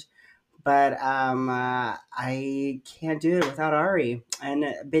knowledge. But I can't do it without Ari, and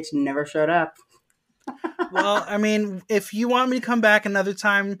bitch never showed up. Well, I mean, if you want me to come back another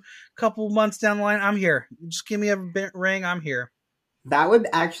time, a couple months down the line, I'm here. Just give me a ring. I'm here. That would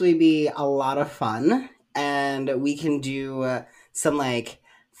actually be a lot of fun, and we can do some like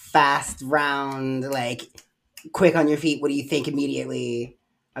fast round, like quick on your feet. What do you think immediately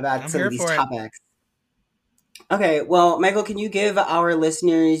about some of these topics? Okay, well, Michael, can you give our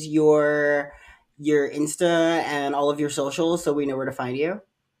listeners your Insta and all of your socials so we know where to find you?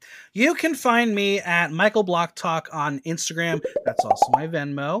 You can find me at Michael Block Talk on Instagram. That's also my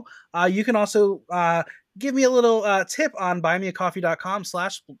Venmo. You can also give me a little tip on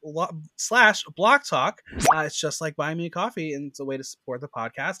buymeacoffee.com/block talk. It's just like Buy Me a Coffee, and it's a way to support the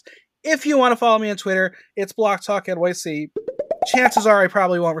podcast. If you want to follow me on Twitter, it's Block Talk NYC. Chances are I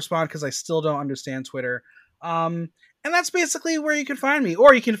probably won't respond because I still don't understand Twitter. And that's basically where you can find me.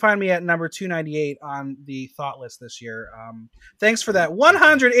 Or you can find me at number 298 on the thought list this year. Thanks for that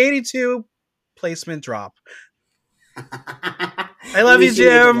 182 placement drop. I love you,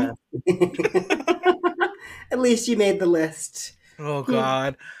 Jim. At least you made the list. Oh,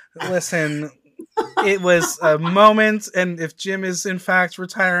 God. Listen, it was a moment, and if Jim is in fact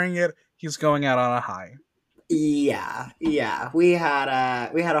retiring it, he's going out on a high. Yeah. We had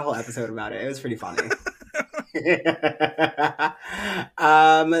a whole episode about it. It was pretty funny.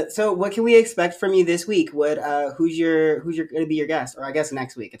 So what can we expect from you this week? Who's going to be your guest? Or I guess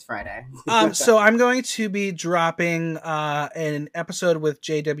next week, it's Friday. So I'm going to be dropping an episode with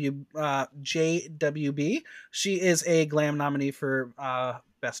JWB. She is a Glam nominee for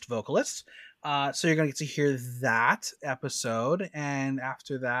Best Vocalist. So you're going to get to hear that episode, and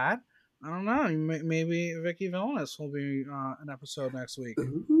after that, I don't know, maybe Vicky Villanis will be an episode next week.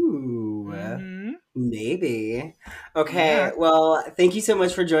 Ooh, maybe. Okay, yeah. Well, thank you so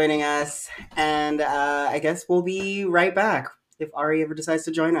much for joining us, and I guess we'll be right back if Ari ever decides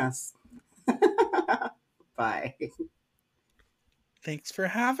to join us. Bye. Thanks for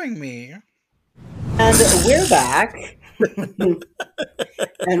having me. And we're back.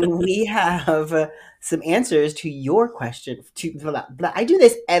 And we have some answers to your question. I do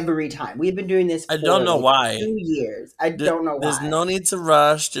this every time. We've been doing this for I don't know why. 2 years. I don't know why. There's no need to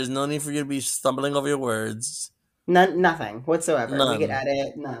rush. There's no need for you to be stumbling over your words. Nothing whatsoever. None. We can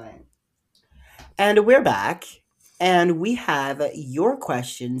edit. Nothing. And we're back. And we have your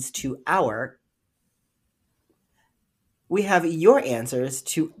questions to our... We have your answers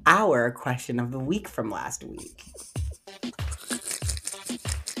to our question of the week from last week.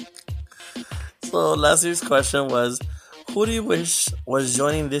 So last week's question was, Who do you wish was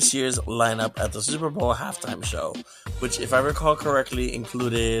joining this year's lineup at the Super Bowl halftime show, which, if I recall correctly,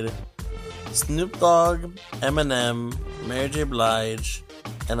 included Snoop Dogg, Eminem, Mary J. Blige,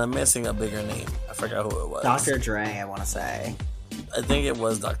 and I'm missing a bigger name. I forgot who it was. Dr. Dre, I want to say. I think it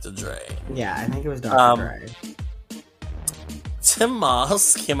was Dr. Dre. Yeah, I think it was Dr. Dre. Tim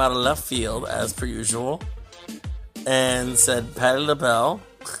Moss came out of left field, as per usual, and said Patti LaBelle.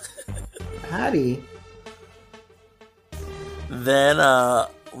 Patty? Then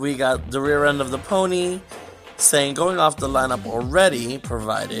we got the rear end of the pony saying going off the lineup already,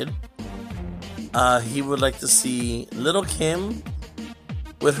 provided he would like to see Little Kim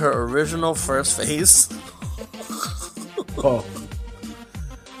with her original first face. Oh.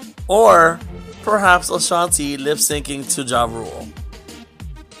 Or perhaps Ashanti lip syncing to Ja Rule.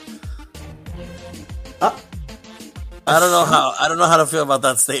 I don't know how to feel about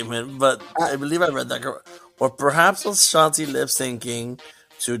that statement, but I believe I read that correct. Or perhaps Ashanti lip syncing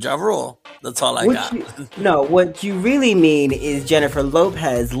to Ja Rule. That's all I got. What you really mean is Jennifer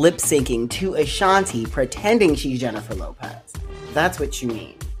Lopez lip syncing to Ashanti, pretending she's Jennifer Lopez. That's what you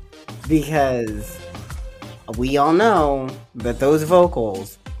mean. Because we all know that those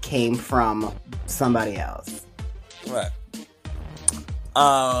vocals came from somebody else. Right.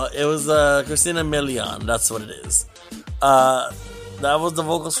 It was Christina Milian. That's what it is. That was the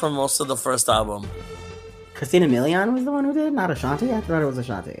vocals from most of the first album. Christina Milian was the one who did, not Ashanti? I thought it was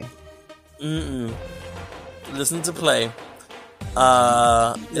Ashanti. Listen to play. Is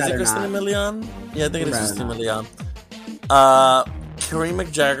it Christina not. Milian? Yeah, I think it is Christina not. Milian. Kareem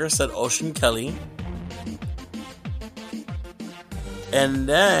McJagger said Ocean Kelly. And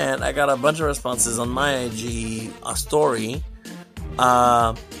then I got a bunch of responses on my IG story.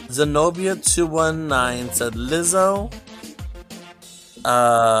 Zenobia219 said Lizzo.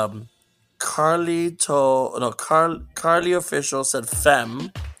 Carly Official said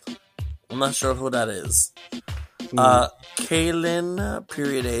Femme. I'm not sure who that is. Kaylin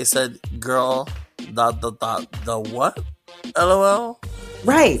period A said girl ... the what? LOL.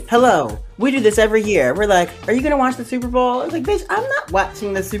 Right. Hello. We do this every year. We're like, are you going to watch the Super Bowl? It's like, bitch, I'm not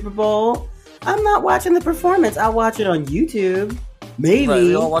watching the Super Bowl. I'm not watching the performance. I'll watch it on YouTube. Maybe. Right,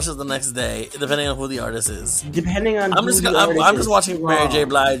 we all watch it the next day, depending on who the artist is. Depending on I'm just watching Mary J.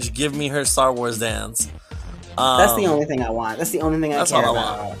 Blige give me her Star Wars dance. That's the only thing I want. That's the only thing I care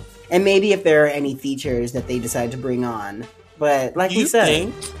about. And maybe if there are any features that they decide to bring on. But like you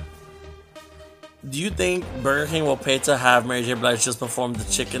said... Do you think Burger King will pay to have Mary J. Blige just perform the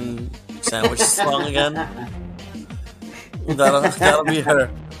chicken sandwich song again? That'll be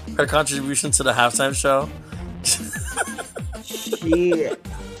her contribution to the halftime show.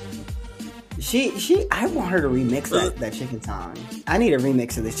 I want her to remix that chicken song. I need a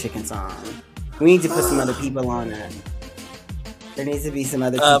remix of this chicken song. We need to put some other people on it. There needs to be some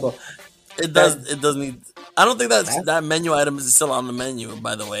other people. It does need. I don't think that menu item is still on the menu.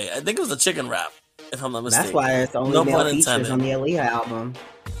 By the way, I think it was a chicken wrap, if I'm not mistaken. That's why it's only male features on the Aaliyah album.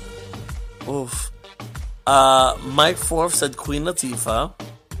 Oof. Mike Forth said Queen Latifah.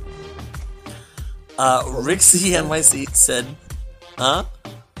 Rixie NYC said, huh?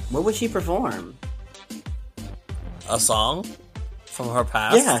 What would she perform? A song from her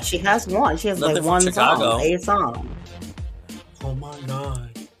past? Yeah, she has one. She has Nothing like one Chicago. song, a song. Oh my god.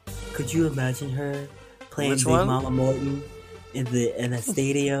 Could you imagine her playing Which Big one? Mama Morton in a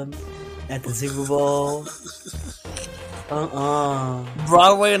stadium at the Super Bowl?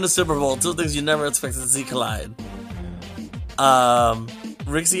 Broadway and the Super Bowl, two things you never expected to see collide.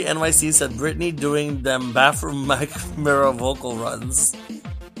 Rixie NYC said Britney doing them bathroom mic mirror vocal runs.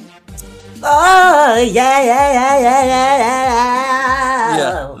 Oh, yeah.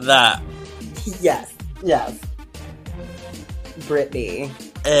 Yeah, that. Yes. Britney.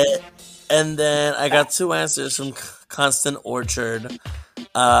 And then I got two answers from Constant Orchard.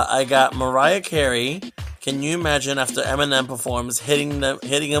 I got Mariah Carey. Can you imagine after Eminem performs hitting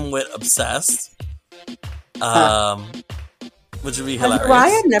him with Obsessed? Which would be hilarious.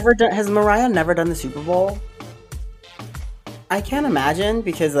 Has Mariah never done the Super Bowl? I can't imagine,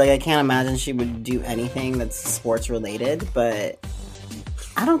 because I can't imagine she would do anything that's sports related, but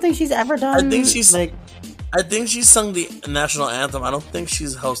I don't think she's ever done. I think she's sung the national anthem. I don't think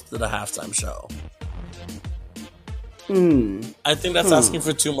she's hosted a halftime show. I think that's asking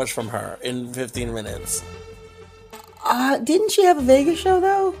for too much from her in 15 minutes. Didn't she have a Vegas show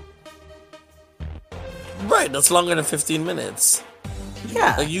though? Right, that's longer than 15 minutes.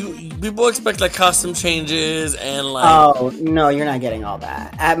 Yeah. People expect costume changes and Oh no, you're not getting all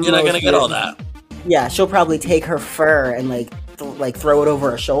that. You're not gonna get all that. Yeah, she'll probably take her fur and throw it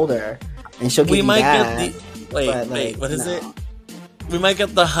over her shoulder, and she'll give you that. but wait, what is no. it? We might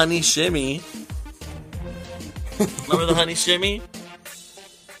get the honey shimmy. Remember the honey shimmy?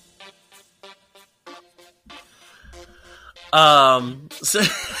 So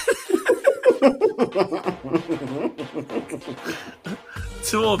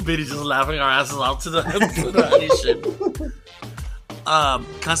two old biddies just laughing our asses off to the honey shimmy.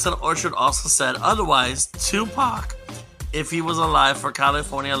 Constant Orchard also said otherwise, Tupac, if he was alive, for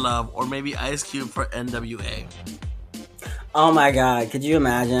California Love, or maybe Ice Cube for NWA. Oh my god, could you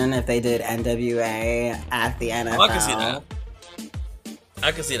imagine if they did NWA at the NFL? Oh, I can see that.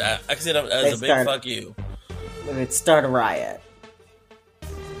 I can see that as a big fuck you. It would start a riot.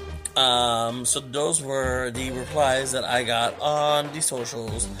 So those were the replies that I got on the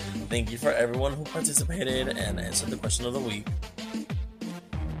socials. Thank you for everyone who participated and answered the question of the week.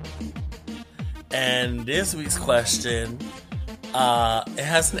 And this week's question, it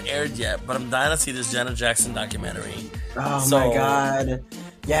hasn't aired yet, but I'm dying to see this Janet Jackson documentary. Oh my god.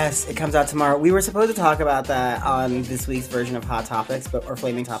 Yes, it comes out tomorrow. We were supposed to talk about that on this week's version of Hot Topics, or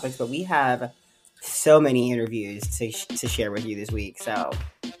Flaming Topics, but we have so many interviews to share with you this week, so.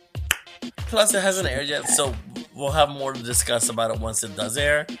 Plus, it hasn't aired yet, so we'll have more to discuss about it once it does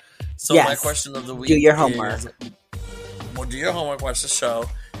air. So yes. My question of the week do your homework. Do your homework, watch the show,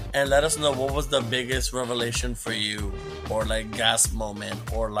 and let us know what was the biggest revelation for you, or like gasp moment,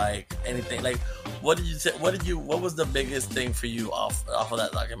 or like anything. Like, what what was the biggest thing for you off of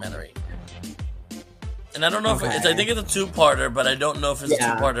that documentary? And I don't know if I think it's a two-parter, but I don't know if it's a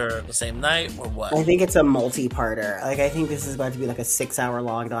two-parter the same night or what. I think it's a multi-parter. Like, I think this is about to be like a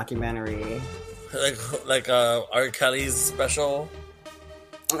 6-hour-long documentary. Like R. Kelly's special?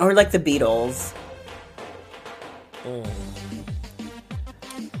 Or like the Beatles.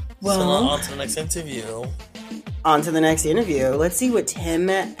 Well, so on to the next interview. On to the next interview. Let's see what Tim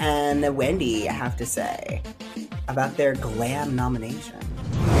and Wendy have to say about their glam nomination.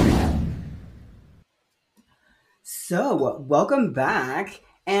 So, welcome back,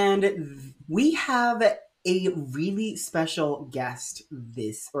 and we have a really special guest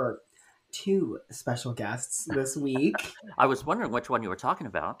two special guests this week. I was wondering which one you were talking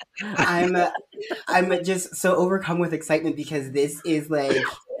about. I'm just so overcome with excitement because this is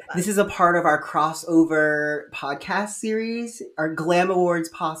a part of our crossover podcast series, our Glam Awards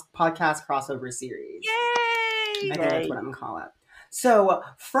podcast crossover series. Yay! I think that's what I'm gonna call it. So,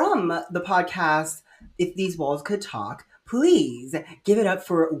 from the podcast If These Walls Could Talk, please give it up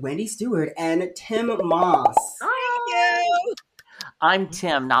for Wendy Stuart and Tim Moss. Thank you. I'm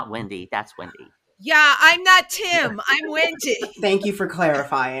Tim, not Wendy. That's Wendy. Yeah, I'm not Tim. I'm Wendy. Thank you for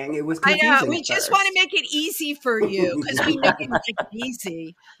clarifying. It was confusing. I know. We just want to make it easy for you because we make it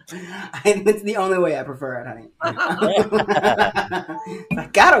easy. It's the only way I prefer it, honey. I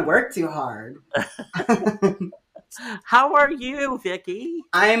gotta work too hard. How are you, Vicky?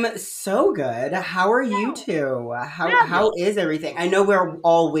 I'm so good. How are you two? How is everything? I know we're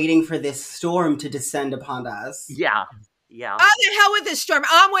all waiting for this storm to descend upon us. Yeah. Oh, the hell with this storm.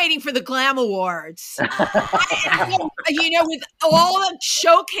 I'm waiting for the Glam Awards. With all the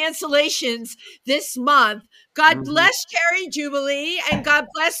show cancellations this month, God bless Cherry Jubilee and God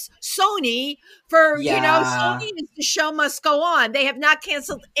bless Sony for, Sony is the show must go on. They have not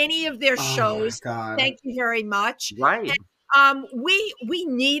canceled any of their shows. Thank you very much. Right. And, we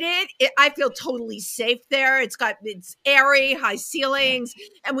need it. I feel totally safe there. It's airy, high ceilings,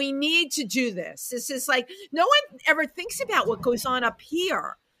 and we need to do this. This is like, no one ever thinks about what goes on up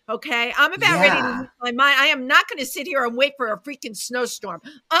here. Okay. I'm about ready to lose my mind. I am not going to sit here and wait for a freaking snowstorm.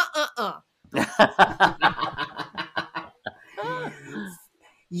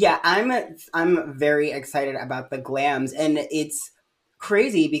 Yeah, I'm very excited about the glams, and it's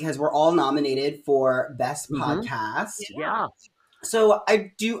crazy because we're all nominated for Best Podcast. Yeah. So I'm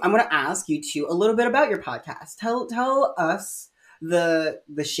going to ask you two a little bit about your podcast. Tell us the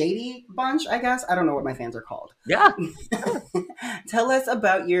Shady Bunch, I guess. I don't know what my fans are called. Yeah. Tell us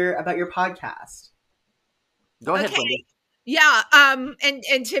about your podcast. Go ahead, Wendy. Yeah,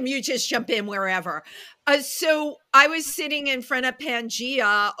 and Tim, you just jump in wherever. So I was sitting in front of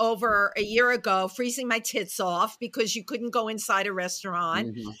Pangea over a year ago, freezing my tits off because you couldn't go inside a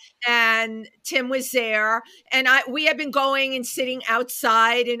restaurant. And Tim was there, and we had been going and sitting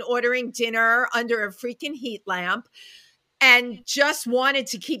outside and ordering dinner under a freaking heat lamp. And just wanted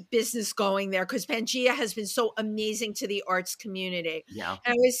to keep business going there because Pangea has been so amazing to the arts community. Yeah.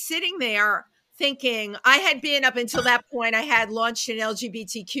 And I was sitting there thinking I had been up until that point. I had launched an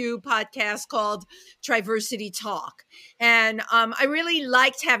LGBTQ podcast called Triversity Talk, and I really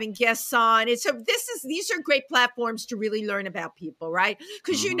liked having guests on. These are great platforms to really learn about people, right?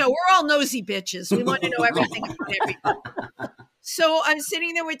 Because Mhm. we're all nosy bitches. We want to know everything about everybody. So I'm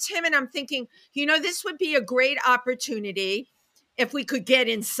sitting there with Tim, and I'm thinking, this would be a great opportunity if we could get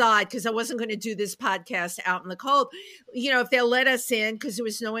inside, because I wasn't going to do this podcast out in the cold. If they'll let us in, because there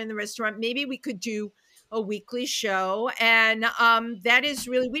was no one in the restaurant, maybe we could do a weekly show. And that is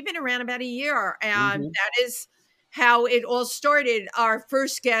really, we've been around about a year, and Mhm. that is how it all started. Our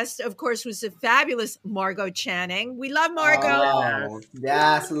first guest, of course, was the fabulous Margot Channing. We love Margot. Oh,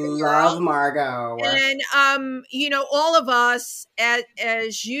 yes, love Margot. And all of us,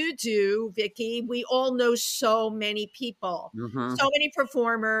 as you do, Vicky, we all know so many people, Mhm. so many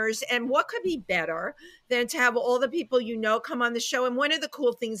performers, and what could be better than to have all the people come on the show? And one of the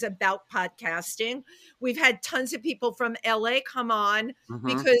cool things about podcasting, we've had tons of people from LA come on, Mhm.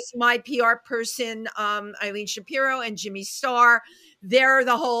 because my PR person, Eileen Shapiro and Jimmy Starr, they're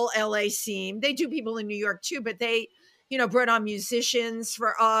the whole LA scene. They do people in New York too, but they brought on musicians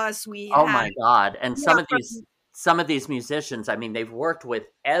for us. We Oh had my God! And from some of these musicians, I mean, they've worked with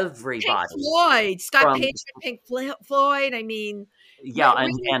Pink everybody Floyd, Scott from Page with Pink Floyd. I mean, yeah,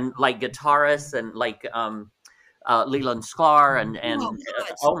 we and like guitarists and like Leland Sklar and oh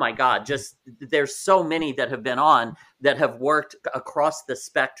God, oh my God, just there's so many that have been on that have worked across the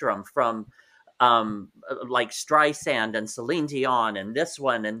spectrum from like Streisand and Celine Dion and this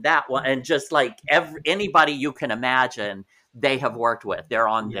one and that one and just like anybody you can imagine they have worked with. They're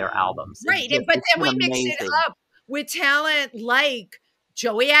on their albums. right. It's But then been we mix it amazing. up with talent like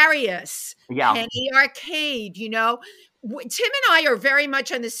Joey Arias, Yeah. Penny Arcade. Tim and I are very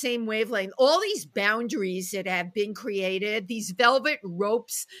much on the same wavelength. All these boundaries that have been created, these velvet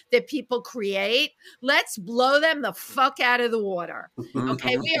ropes that people create, let's blow them the fuck out of the water.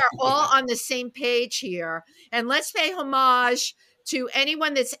 Okay, Mhm. we are all on the same page here, and let's pay homage to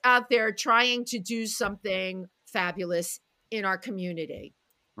anyone that's out there trying to do something fabulous in our community.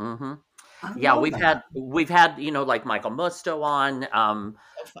 Mhm. I Yeah, love that. we've had like Michael Musto on,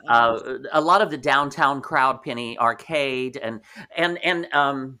 So fun. a lot of the downtown crowd, Penny Arcade, and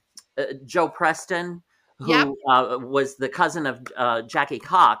Joe Preston, Yep. who was the cousin of Jackie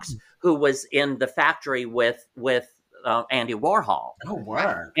Cox, who was in the factory with Andy Warhol, Oh,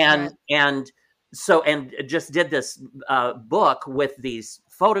 work. and so and just did this book with these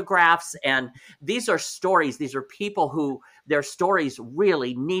photographs, and these are stories. These are people who their stories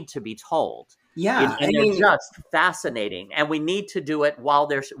really need to be told. Yeah, And they're just fascinating, and we need to do it while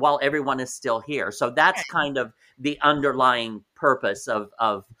everyone is still here. So that's kind of the underlying purpose of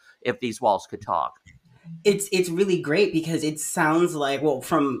If These Walls Could Talk. it's really great because it sounds like, well,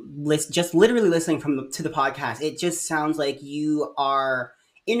 from just literally listening to the podcast, it just sounds like you are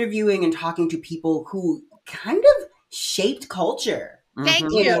interviewing and talking to people who kind of shaped culture Thank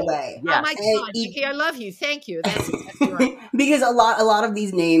Mhm. in you. a way. Oh my Yes. God, Vicky, I love you. Thank you. That's exactly right. Because a lot of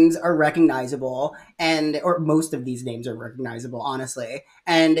these names are recognizable, or most of these names are recognizable, honestly.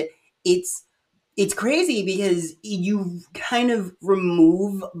 And it's crazy because you kind of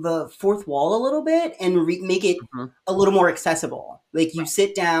remove the fourth wall a little bit and make it Mhm. a little more accessible. Like you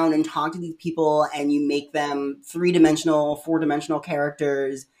sit down and talk to these people and you make them 3-dimensional, 4-dimensional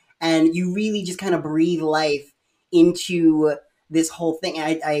characters, and you really just kind of breathe life into this whole thing.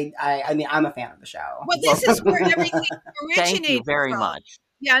 I mean, I'm a fan of the show. Well, this is where everything Thank you originated very from. much.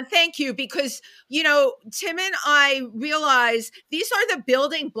 Yeah, thank you. Because, Tim and I realize these are the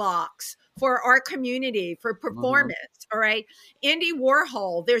building blocks for our community, for performance. All right. Andy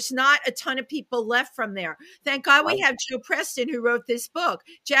Warhol, there's not a ton of people left from there. Thank God we Right. have Joe Preston, who wrote this book.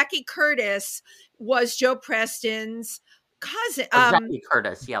 Jackie Curtis was Joe Preston's cousin. Jackie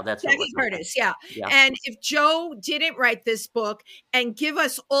Curtis. Yeah, that's what Jackie we're talking Curtis, yeah. Yeah. And if Joe didn't write this book and give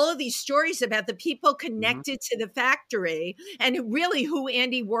us all of these stories about the people connected to the factory and really who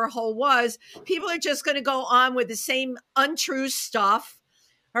Andy Warhol was, people are just going to go on with the same untrue stuff.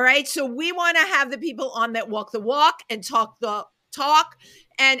 All right. So we want to have the people on that walk the walk and talk the talk.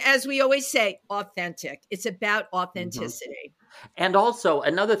 And as we always say, authentic. It's about authenticity. And also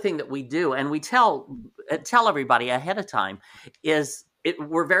another thing that we do, and we tell everybody ahead of time, is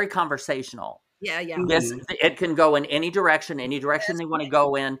we're very conversational. Yeah, yeah. It can go in any direction they want to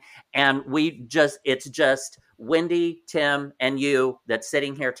go in, and it's just Wendy, Tim, and you that's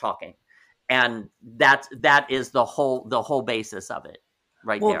sitting here talking, and that is the whole basis of it,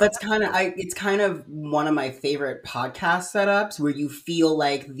 right Well, there. that's it's kind of one of my favorite podcast setups where you feel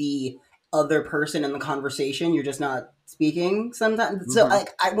like the other person in the conversation. You're just not speaking sometimes. So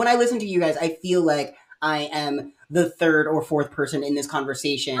like when I listen to you guys, I feel like I am the third or fourth person in this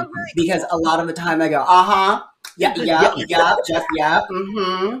conversation because a lot of the time I go, yeah, just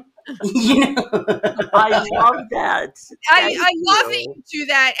you know. I love that. I Thank love that you. you do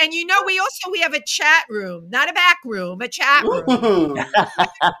that. And we have a chat room, not a back room, a chat room. We're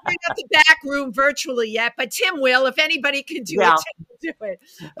not the back room virtually yet, but Tim will. If anybody can do Yeah. it, Tim will do it.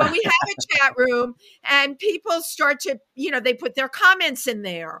 But we have a chat room, and people start to, they put their comments in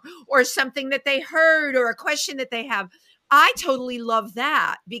there, or something that they heard, or a question that they have. I totally love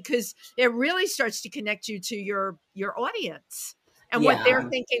that because it really starts to connect you to your audience and what they're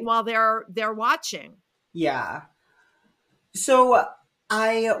thinking while they're watching. Yeah. So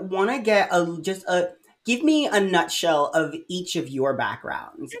I want to get give me a nutshell of each of your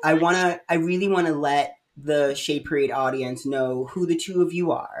backgrounds. I really want to let the Shade Parade audience know who the two of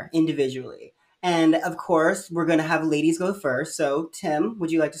you are individually. And of course, we're going to have ladies go first. So Tim,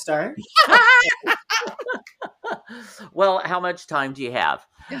 would you like to start? Well, how much time do you have?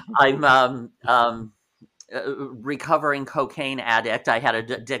 I'm recovering cocaine addict. I had an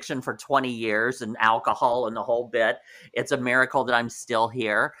addiction for 20 years and alcohol and the whole bit. It's a miracle that I'm still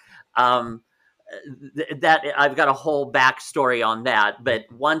here. That I've got a whole backstory on that. But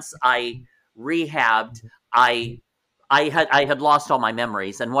once I rehabbed, I had lost all my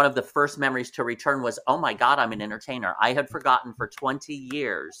memories, and one of the first memories to return was, oh my God, I'm an entertainer. I had forgotten for 20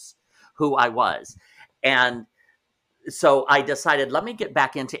 years who I was, and so I decided, let me get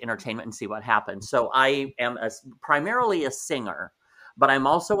back into entertainment and see what happens. So I am primarily a singer, but I'm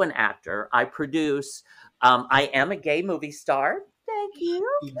also an actor. I produce. I am a gay movie star. Thank you.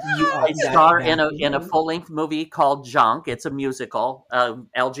 You are I star in a full length movie called Junk. It's a musical,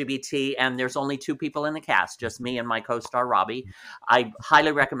 LGBT, and there's only 2 people in the cast, just me and my co-star Robbie. I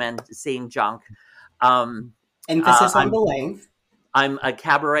highly recommend seeing Junk. Emphasis on the length. I'm a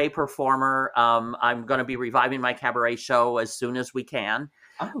cabaret performer. I'm going to be reviving my cabaret show as soon as we can.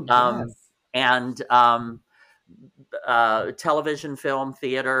 Oh, yes. And television, film,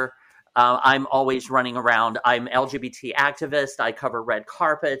 theater. I'm always running around. I'm LGBT activist. I cover red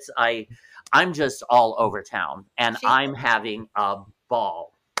carpets. I'm just all over town, and I'm having a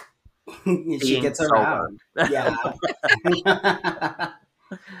ball. She gets around. Yeah.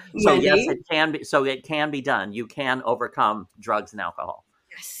 So yes, it can be. So it can be done. You can overcome drugs and alcohol.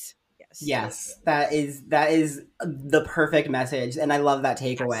 Yes. That is the perfect message, and I love that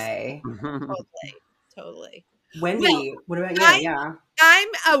takeaway. Totally. Wendy, what about you? Yeah. I'm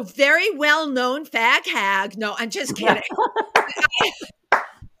a very well-known fag hag. No, I'm just kidding.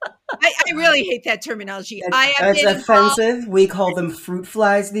 I really hate that terminology. That's offensive. We call them fruit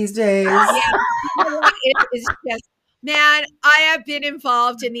flies these days. It is just, man, I have been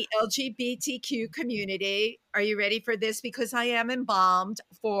involved in the LGBTQ community. Are you ready for this? Because I am embalmed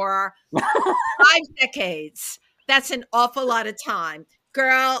for 5 decades. That's an awful lot of time.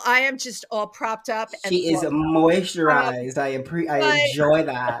 Girl, I am just all propped up. She is moisturized. I enjoy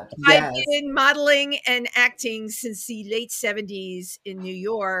that. Yes. I've been modeling and acting since the late 70s in New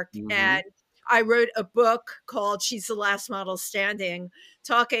York. And I wrote a book called She's the Last Model Standing,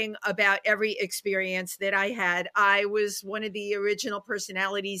 talking about every experience that I had. I was one of the original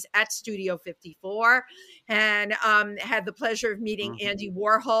personalities at Studio 54 and had the pleasure of meeting Andy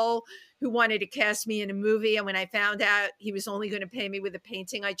Warhol, who wanted to cast me in a movie. And when I found out he was only going to pay me with a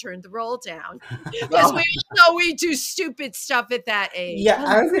painting, I turned the role down. Because we do stupid stuff at that age. Yeah,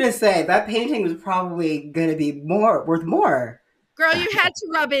 I was going to say, that painting was probably going to be worth more. Girl, you had to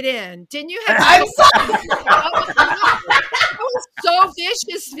rub it in. Didn't you? I'm sorry. That was so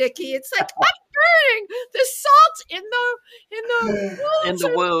vicious, Vicky. It's like, I'm burning the salt in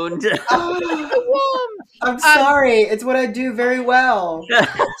the wound. I'm sorry. It's what I do very well.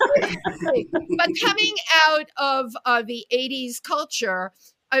 But coming out of the 80s culture,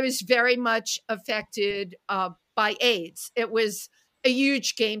 I was very much affected by AIDS. It was a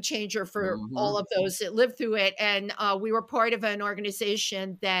huge game changer for all of those that lived through it. And we were part of an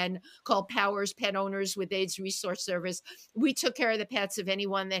organization then called Powers Pet Owners with AIDS Resource Service. We took care of the pets of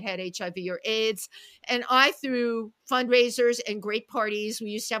anyone that had HIV or AIDS. And I threw fundraisers and great parties.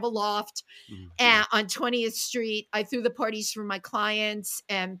 We used to have a loft on 20th Street. I threw the parties for my clients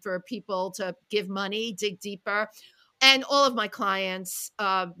and for people to give money, dig deeper. And all of my clients,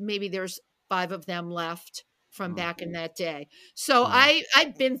 maybe there's 5 of them left from back in that day. So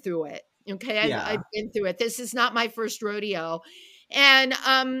I've been through it. Okay. I've been through it. This is not my first rodeo. And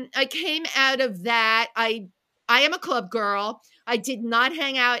I came out of that. I am a club girl. I did not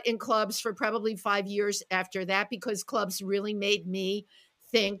hang out in clubs for probably 5 years after that because clubs really made me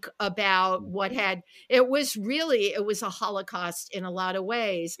think about what had it was a Holocaust in a lot of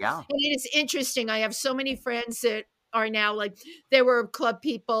ways. Yeah. And it is interesting. I have so many friends that are now like they were club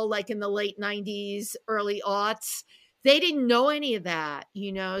people like in the late 90s, early aughts. They didn't know any of that,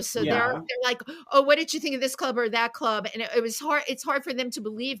 so they're like, oh, what did you think of this club or that club? And it was hard. It's hard for them to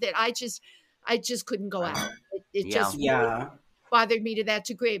believe that I just couldn't go out. It just really bothered me to that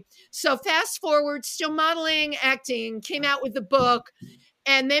degree. So fast forward, still modeling, acting, came out with the book,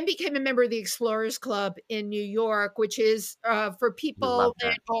 and then became a member of the Explorers Club in New York, which is for people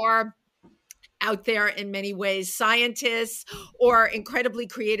that are out there in many ways, scientists or incredibly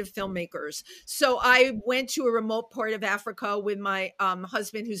creative filmmakers. So I went to a remote part of Africa with my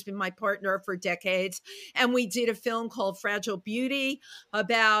husband, who's been my partner for decades. And we did a film called Fragile Beauty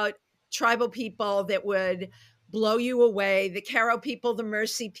about tribal people that would blow you away, the Karo people, the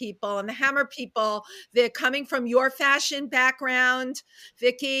Mercy people, and the Hammer people. They're coming from your fashion background,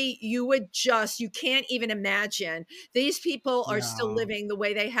 Vicky. You can't even imagine. These people are still living the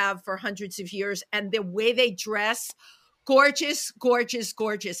way they have for hundreds of years, and the way they dress, gorgeous, gorgeous,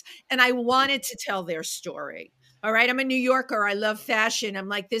 gorgeous. And I wanted to tell their story. All right. I'm a New Yorker. I love fashion. I'm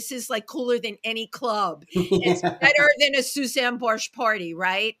like, this is like cooler than any club. It's better than a Suzanne Barsh party.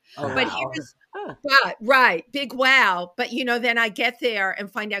 Right. Right. Big wow. But, then I get there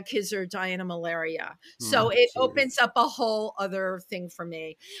and find out kids are dying of malaria. So it opens up a whole other thing for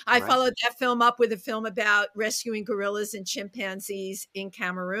me. I followed that film up with a film about rescuing gorillas and chimpanzees in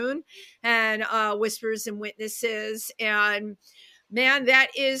Cameroon and Whispers and Witnesses. And man, that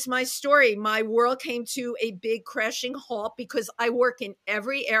is my story. My world came to a big crashing halt because I work in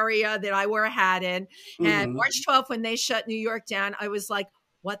every area that I wear a hat in. And March 12th, when they shut New York down, I was like,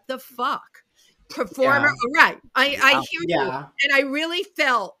 what the fuck? Performer, right? I hear you, and I really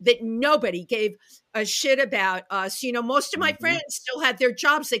felt that nobody gave a shit about us. Most of my friends still had their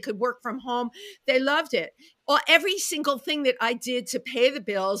jobs; they could work from home. They loved it. Every single thing that I did to pay the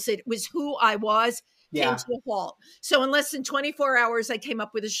bills, it was who I was, came to a halt. So in less than 24 hours, I came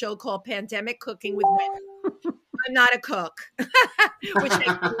up with a show called Pandemic Cooking with Wendy. I'm not a cook, which makes it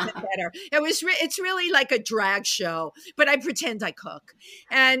even better. It's really like a drag show, but I pretend I cook.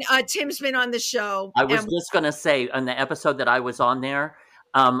 And Tim's been on the show. I was just going to say, on the episode that I was on there,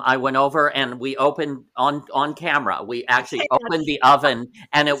 I went over and we opened on camera. We actually opened the oven,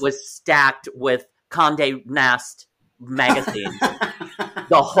 and it was stacked with Condé Nast magazines.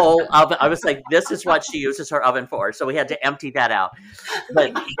 The whole oven. I was like, this is what she uses her oven for. So we had to empty that out.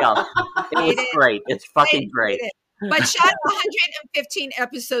 But it was great. It's fucking great. But shot 115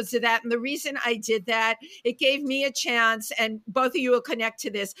 episodes of that. And the reason I did that, it gave me a chance, and both of you will connect to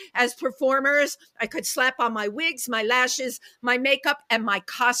this. As performers, I could slap on my wigs, my lashes, my makeup, and my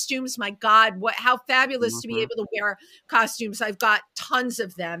costumes. My God, how fabulous to be able to wear costumes. I've got tons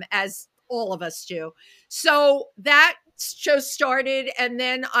of them, as all of us do. So that show started, and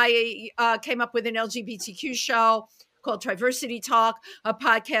then I came up with an LGBTQ show called Triversity Talk, a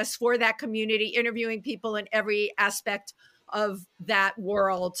podcast for that community, interviewing people in every aspect of that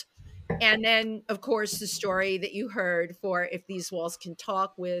world. And then, of course, the story that you heard for If These Walls Can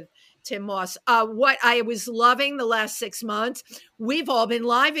Talk with Tim Moss. What I was loving the last 6 months, we've all been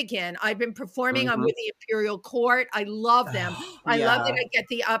live again. I've been performing. I'm with the Imperial Court. I love them. I love that I get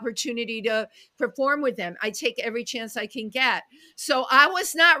the opportunity to perform with them. I take every chance I can get. So I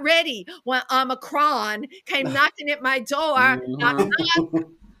was not ready when Omicron came knocking at my door. Knock, knock,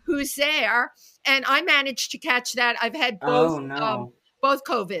 who's there? And I managed to catch that. I've had both. Both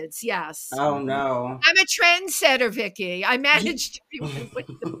COVIDs, yes. Oh, no. I'm a trendsetter, Vicky. I managed to be with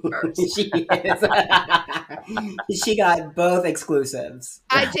the first. She is. She got both exclusives.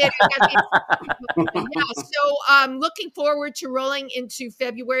 I did. So looking forward to rolling into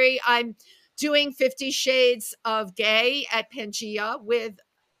February. I'm doing 50 Shades of Gay at Pangea with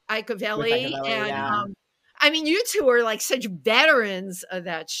Icavelli. And I mean, you two are like such veterans of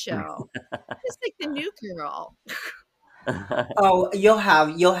that show. It's like the new girl. Oh, you'll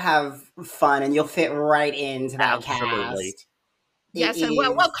have fun, and you'll fit right into that cast. Yes, and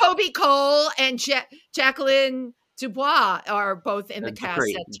well, Kobe Cole and Jacqueline Dubois are both in the cast.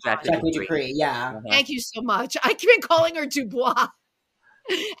 Jacqueline Dupree, yeah. Thank you so much. I've been calling her Dubois,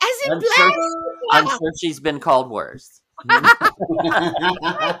 as in I'm sure she's been called worse. But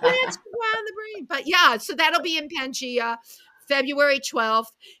yeah, so that'll be in Pangea February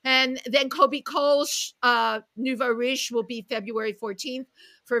 12th. And then Kobe Cole's Nouveau Riche will be February 14th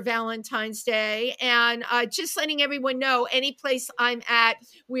for Valentine's Day. And just letting everyone know, any place I'm at,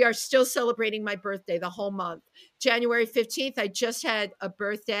 we are still celebrating my birthday the whole month. January 15th, I just had a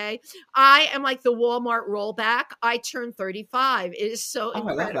birthday. I am like the Walmart rollback. I turned 35. It is so Oh,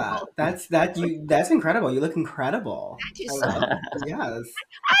 incredible. I love that. That's incredible. You look incredible. Thank you I so love much. it. Yes.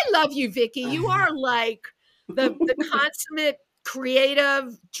 I love you, Vicky. You are like the consummate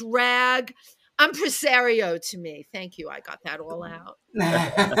creative drag impresario to me. Thank you. I got that all out.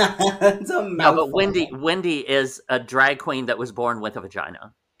 It's a Yeah, but mouthful. Wendy is a drag queen that was born with a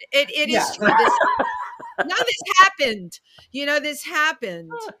vagina. It Yeah. is true. This happened. This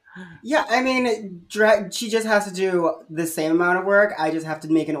happened. Yeah, I mean, she just has to do the same amount of work. I just have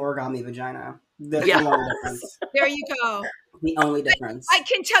to make an origami vagina. That's Yeah. the only difference. There you go. The only difference. I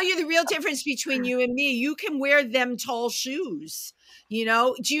can tell you the real difference between you and me. You can wear them tall shoes. Do you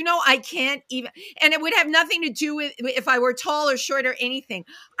know I can't even, and it would have nothing to do with if I were tall or short or anything.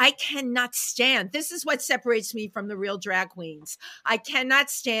 I cannot stand. This is what separates me from the real drag queens. I cannot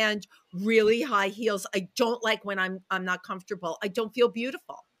stand really high heels. I don't like when I'm not comfortable. I don't feel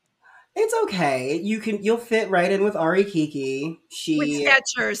beautiful. It's okay. You'll fit right in with Ari Kiki. With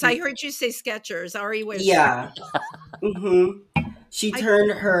Skechers. I heard you say Skechers. Ari wears Yeah. She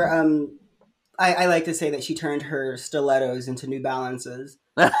turned her I like to say that she turned her stilettos into New Balances.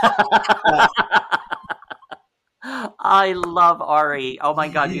 I love Ari. Oh my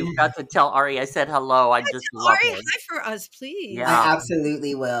God, you've got to tell Ari I said hello. I just love Ari, her. hi for us, please. Yeah. I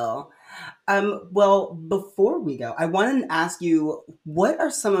absolutely will. Well, before we go, I want to ask you, what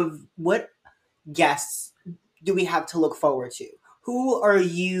guests do we have to look forward to? Who are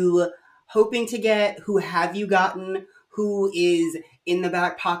you hoping to get? Who have you gotten? Who is in the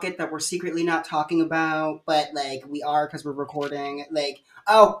back pocket that we're secretly not talking about, but like we are because we're recording? Like,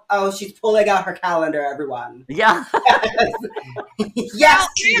 oh, she's pulling out her calendar, everyone. Yeah. Yes,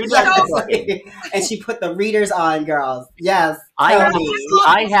 Exactly. and she put the readers on, girls. Yes, I tell me.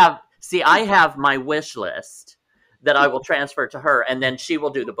 have my wish list that I will transfer to her, and then she will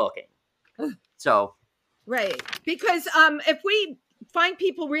do the booking. So Right. Because if we find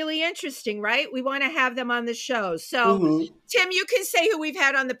people really interesting, right, we want to have them on the show. So Tim, you can say who we've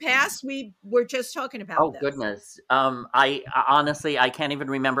had on the past. We were just talking about this. Goodness. I honestly, I can't even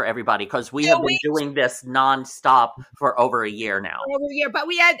remember everybody because we have been doing this nonstop for over a year now. But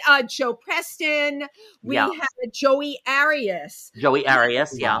we had Joe Preston. We had Joey Arias.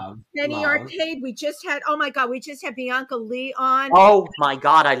 Yeah. Penny Arcade. We just had Bianca Lee on. Oh my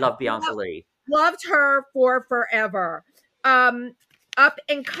God, I love Bianca Lee. Loved her for forever. Up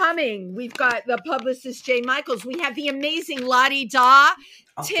and coming, we've got the publicist Jay Michaels. We have the amazing Lottie Da.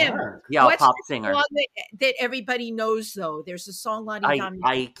 Tim, what's pop the singer song that everybody knows though? There's a song Lottie Da.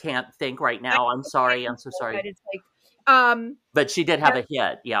 I can't think right now. I'm sorry. I'm so sorry. It's like, but she did have a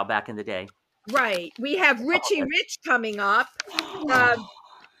hit, back in the day. Right. We have Richie Rich coming up.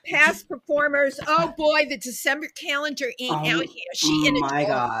 Past performers. Oh boy, the December calendar ain't out here. My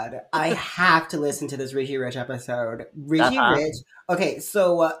God, I have to listen to this Richie Rich episode. Richie Rich. Okay,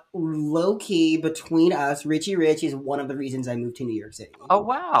 so low key between us, Richie Rich is one of the reasons I moved to New York City. Oh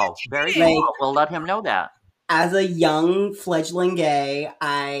wow, very cool. We'll let him know that. As a young fledgling gay,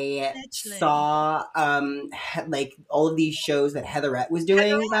 I saw like all of these shows that Heatherette was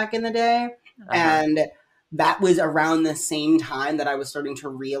doing back in the day, and that was around the same time that I was starting to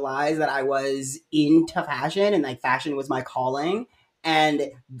realize that I was into fashion and like fashion was my calling.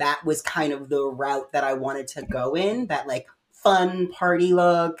 And that was kind of the route that I wanted to go in, that like fun party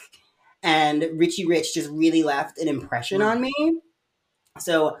look. And Richie Rich just really left an impression on me.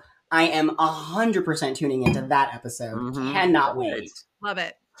 So I am 100% tuning into that episode. Cannot wait. Love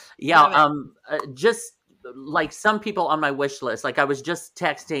it. Yeah. Just like some people on my wish list, like I was just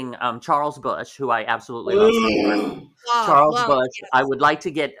texting Charles Bush, who I absolutely love. Charles Bush. Yes. I would like to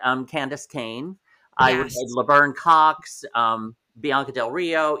get Candace Kane. I would like Laverne Cox, Bianca Del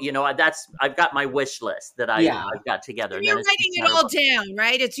Rio. I've got my wish list that I've got together. And you're writing it all down,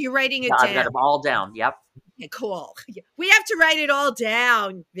 right? You're writing it down. I've got them all down. Yep. Okay, cool. We have to write it all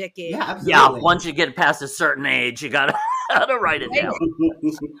down, Vicky. Yeah, absolutely. Yeah, once you get past a certain age, you gotta write it down.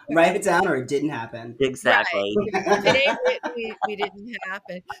 Write it down or it didn't happen. Exactly. Right. It ain't written, we didn't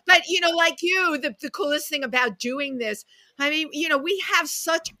happen. But, like you, the coolest thing about doing this, I mean, we have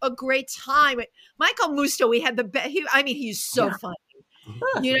such a great time. Michael Musto, we had the best. He's so funny.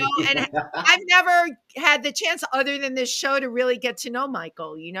 And I've never had the chance other than this show to really get to know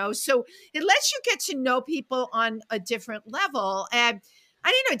Michael, so it lets you get to know people on a different level. And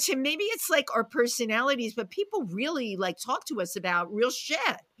I don't know, Tim, maybe it's like our personalities, but people really like talk to us about real shit.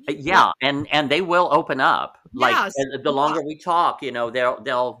 Yeah, and they will open up. Like Yes. the longer we talk,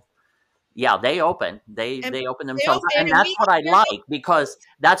 they'll yeah, they open. They And open they themselves up. open, And and that's we what I we're like, because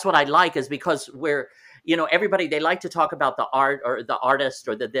that's what I like is because we're, everybody, they like to talk about the art or the artist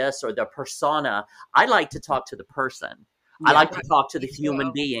or the this or the persona. I like to talk to the person. I Yeah. like to talk to the Me human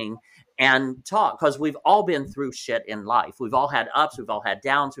too. being and talk, because we've all been through shit in life. We've all had ups, we've all had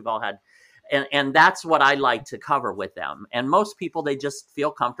downs, we've all had, and that's what I like to cover with them. And most people, they just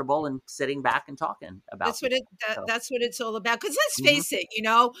feel comfortable in sitting back and talking about That's what so. that's what it's all about. Because let's Mhm. face it,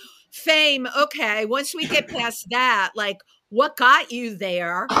 fame. Okay, once we get past that, like, what got you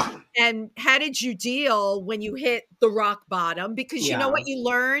there, and how did you deal when you hit the rock bottom? Because you know Yeah. what you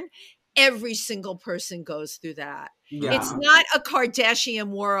learn. Every single person goes through that. It's Yeah. not a Kardashian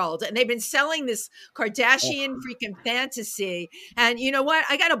world. And they've been selling this Kardashian freaking fantasy. And you know what?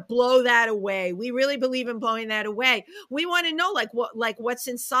 I got to blow that away. We really believe in blowing that away. We want to know what's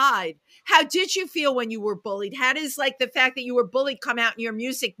inside. How did you feel when you were bullied? How does like the fact that you were bullied come out in your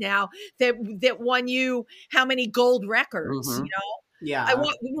music now that won you how many gold records? Mhm. I Yeah.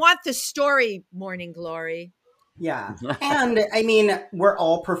 we want the story, Morning Glory. Yeah. And I mean, we're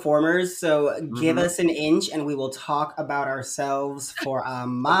all performers, so give Mhm. us an inch and we will talk about ourselves for a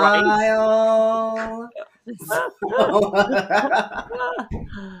Right. mile.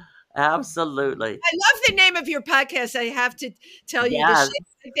 Absolutely. I love the name of your podcast. I have to tell you the Yes.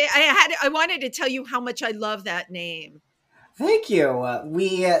 shit. I wanted to tell you how much I love that name. Thank you.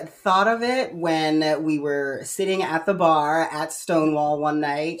 We thought of it when we were sitting at the bar at Stonewall one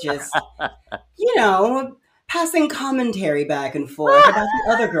night, just, passing commentary back and forth about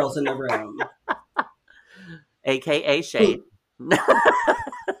the other girls in the room. AKA Shade.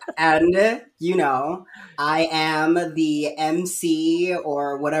 And, I am the MC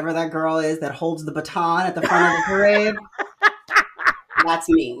or whatever that girl is that holds the baton at the front of the parade. That's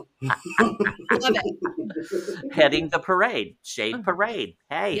me. Love it. Heading the parade. Shade Parade.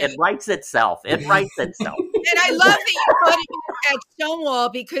 Hey, Yeah. it writes itself. It writes itself. And I love that you put it at Stonewall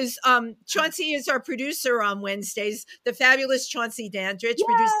because Chauncey is our producer on Wednesdays. The fabulous Chauncey Dandridge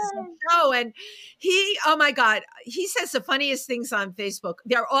produces the show. And oh my God, he says the funniest things on Facebook.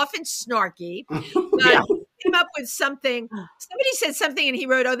 They're often snarky, but Yeah. he came up with something. Somebody said something and he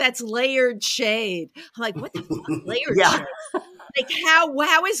wrote, "Oh, that's layered shade." I'm like, what the fuck, layered Yeah. shade? Like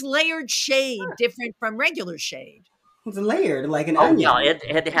how is layered shade different from regular shade? It's layered like an Oh, onion. yeah.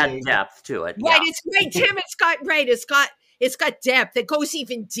 It had depth to it. Right, Yeah. it's great, Tim. It's got depth. It goes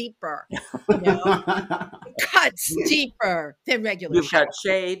even deeper. It cuts deeper than regular You've shade. got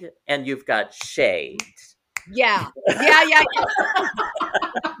shade and you've got shade. Yeah.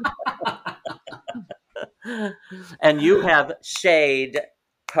 And you have Shade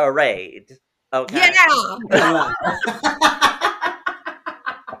Parade. Okay. Yeah.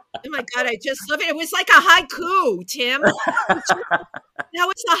 Oh my God, I just love it. It was like a haiku, Tim. Now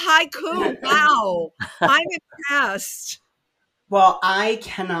it's a haiku. Wow. I'm impressed. Well, I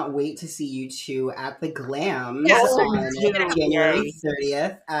cannot wait to see you two at the Glams Yes, on yeah. January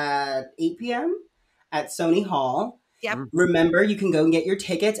 30th at 8 p.m. at Sony Hall. Yep. Remember, you can go and get your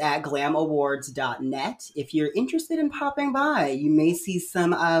tickets at glamawards.net. If you're interested in popping by, you may see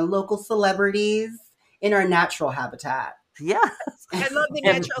some local celebrities in our natural habitat. Yes. I love the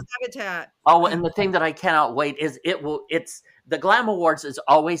natural habitat. Oh, and the thing that I cannot wait is it's the Glam Awards is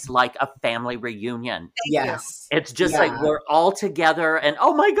always like a family reunion. Yes. It's just like we're all together and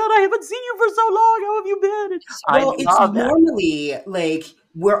oh my God, I haven't seen you for so long. How have you been? Well, it's normally like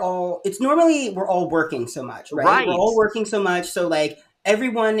we're all working so much, right? We're all working so much. So like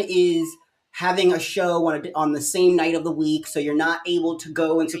everyone is having a show on the same night of the week. So you're not able to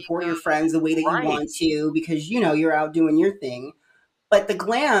go and support your friends the way that you want to because, you're out doing your thing. But the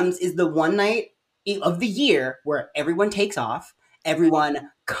Glams is the one night of the year where everyone takes off, everyone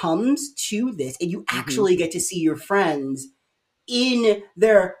comes to this, and you actually get to see your friends in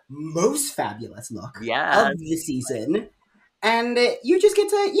their most fabulous look of the season. And you just get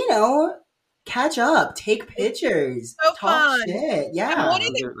to, catch up, take pictures, so talk fun. shit. Yeah. And one of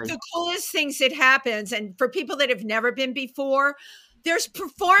the coolest things that happens, and for people that have never been before, there's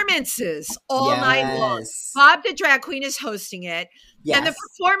performances all night long. Bob the drag queen is hosting it. Yes. And the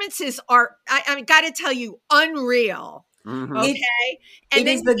performances are, I got to tell you, unreal. Mm-hmm. Okay. It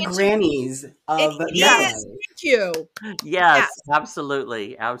is the Grammys of Yes, thank you. Yes,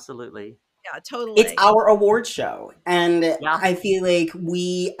 absolutely. Absolutely. Yeah, totally. It's our award show. And I feel like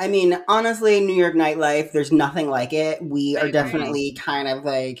honestly, New York nightlife, there's nothing like it. We are definitely kind of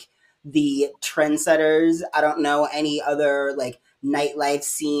like the trendsetters. I don't know any other like nightlife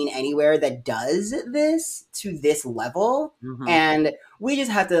scene anywhere that does this to this level. Mhm. And we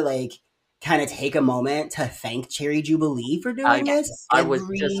just have to like kind of take a moment to thank Cherry Jubilee for doing this I was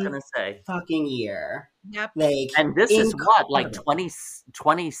every just gonna say. fucking year. Yep. Like, And this is what, like incredible.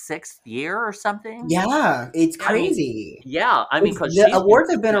 26th year or something? Yeah, it's Yeah. crazy. Yeah, I mean, It's- because the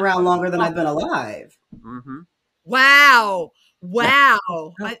awards have been around longer than I've been alive. Hmm. Wow.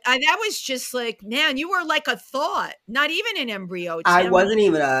 That was just like, man, you were like a thought, not even an embryo. Tim. I wasn't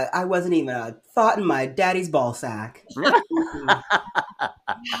even a thought in my daddy's ball sack.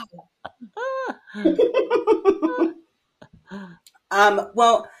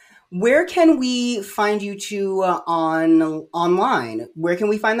 Well, where can we find you two online? Where can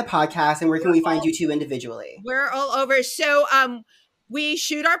we find the podcast, and where can we find you two individually? We're all over. So we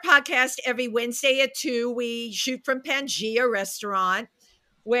shoot our podcast every Wednesday at 2. We shoot from Pangea Restaurant,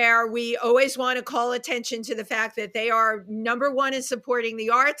 where we always want to call attention to the fact that they are number one in supporting the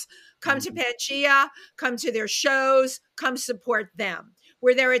arts. Come to Pangea, come to their shows, come support them.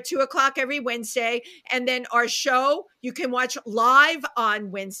 We're there at 2:00 every Wednesday. And then our show, you can watch live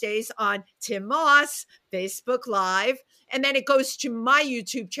on Wednesdays on Tim Moss, Facebook Live. And then it goes to my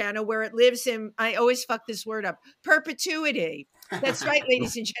YouTube channel where it lives in, I always fuck this word up, perpetuity. That's right,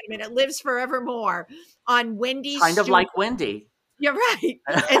 ladies and gentlemen. It lives forevermore on Wendy Kind of Stewart. like Wendy. You're right.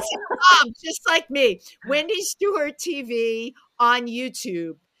 It's just like me. Wendy Stewart TV on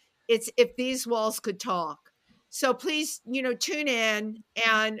YouTube. It's If These Walls Could Talk. So please, tune in,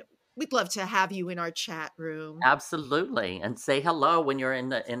 and we'd love to have you in our chat room. Absolutely, and say hello when you're in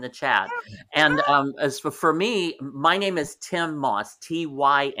the chat. And as for me, my name is Tim Moss,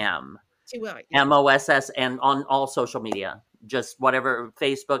 TYM, MOSS, and on all social media, just whatever,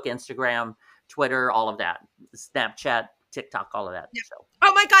 Facebook, Instagram, Twitter, all of that, Snapchat, TikTok, all of that. Yeah. So.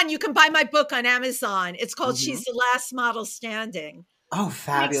 Oh my God, you can buy my book on Amazon. It's called She's the Last Model Standing. Oh,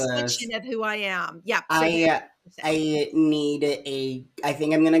 fabulous! An extension of who I am. Yeah. I need I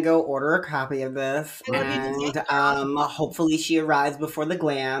think I'm gonna go order a copy of this, and hopefully she arrives before the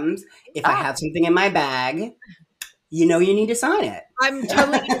glams. If I have something in my bag, you need to sign it. I'm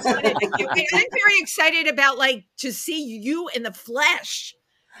totally excited. I'm very excited about to see you in the flesh,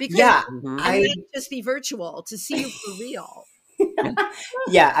 because and not just be virtual, to see you for real.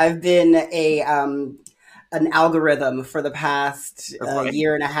 Yeah, I've been an algorithm for the past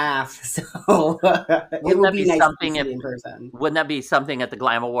year and a half, so it will be nice to see in person. Wouldn't that be something at the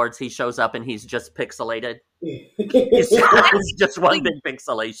Glam Awards? He shows up and he's just pixelated. It's just one big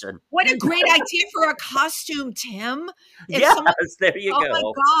pixelation. What a great idea for a costume, Tim! Yes, there you go.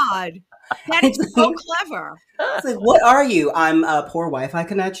 Oh my God, that is so clever. It's like, what are you? I'm a poor Wi-Fi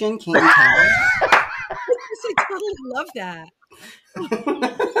connection. Can't you tell? I totally love that.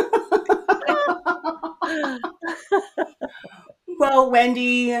 Well,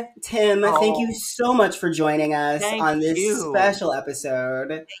 Wendy, Tim, thank you so much for joining us on this special episode.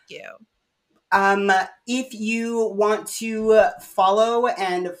 Thank you. If you want to follow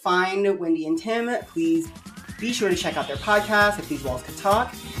and find Wendy and Tim, please be sure to check out their podcast, If These Walls Could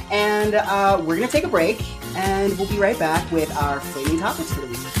Talk. And we're going to take a break, and we'll be right back with our flaming topics for the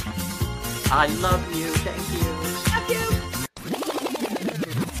week. I love you. Thank you. Love you.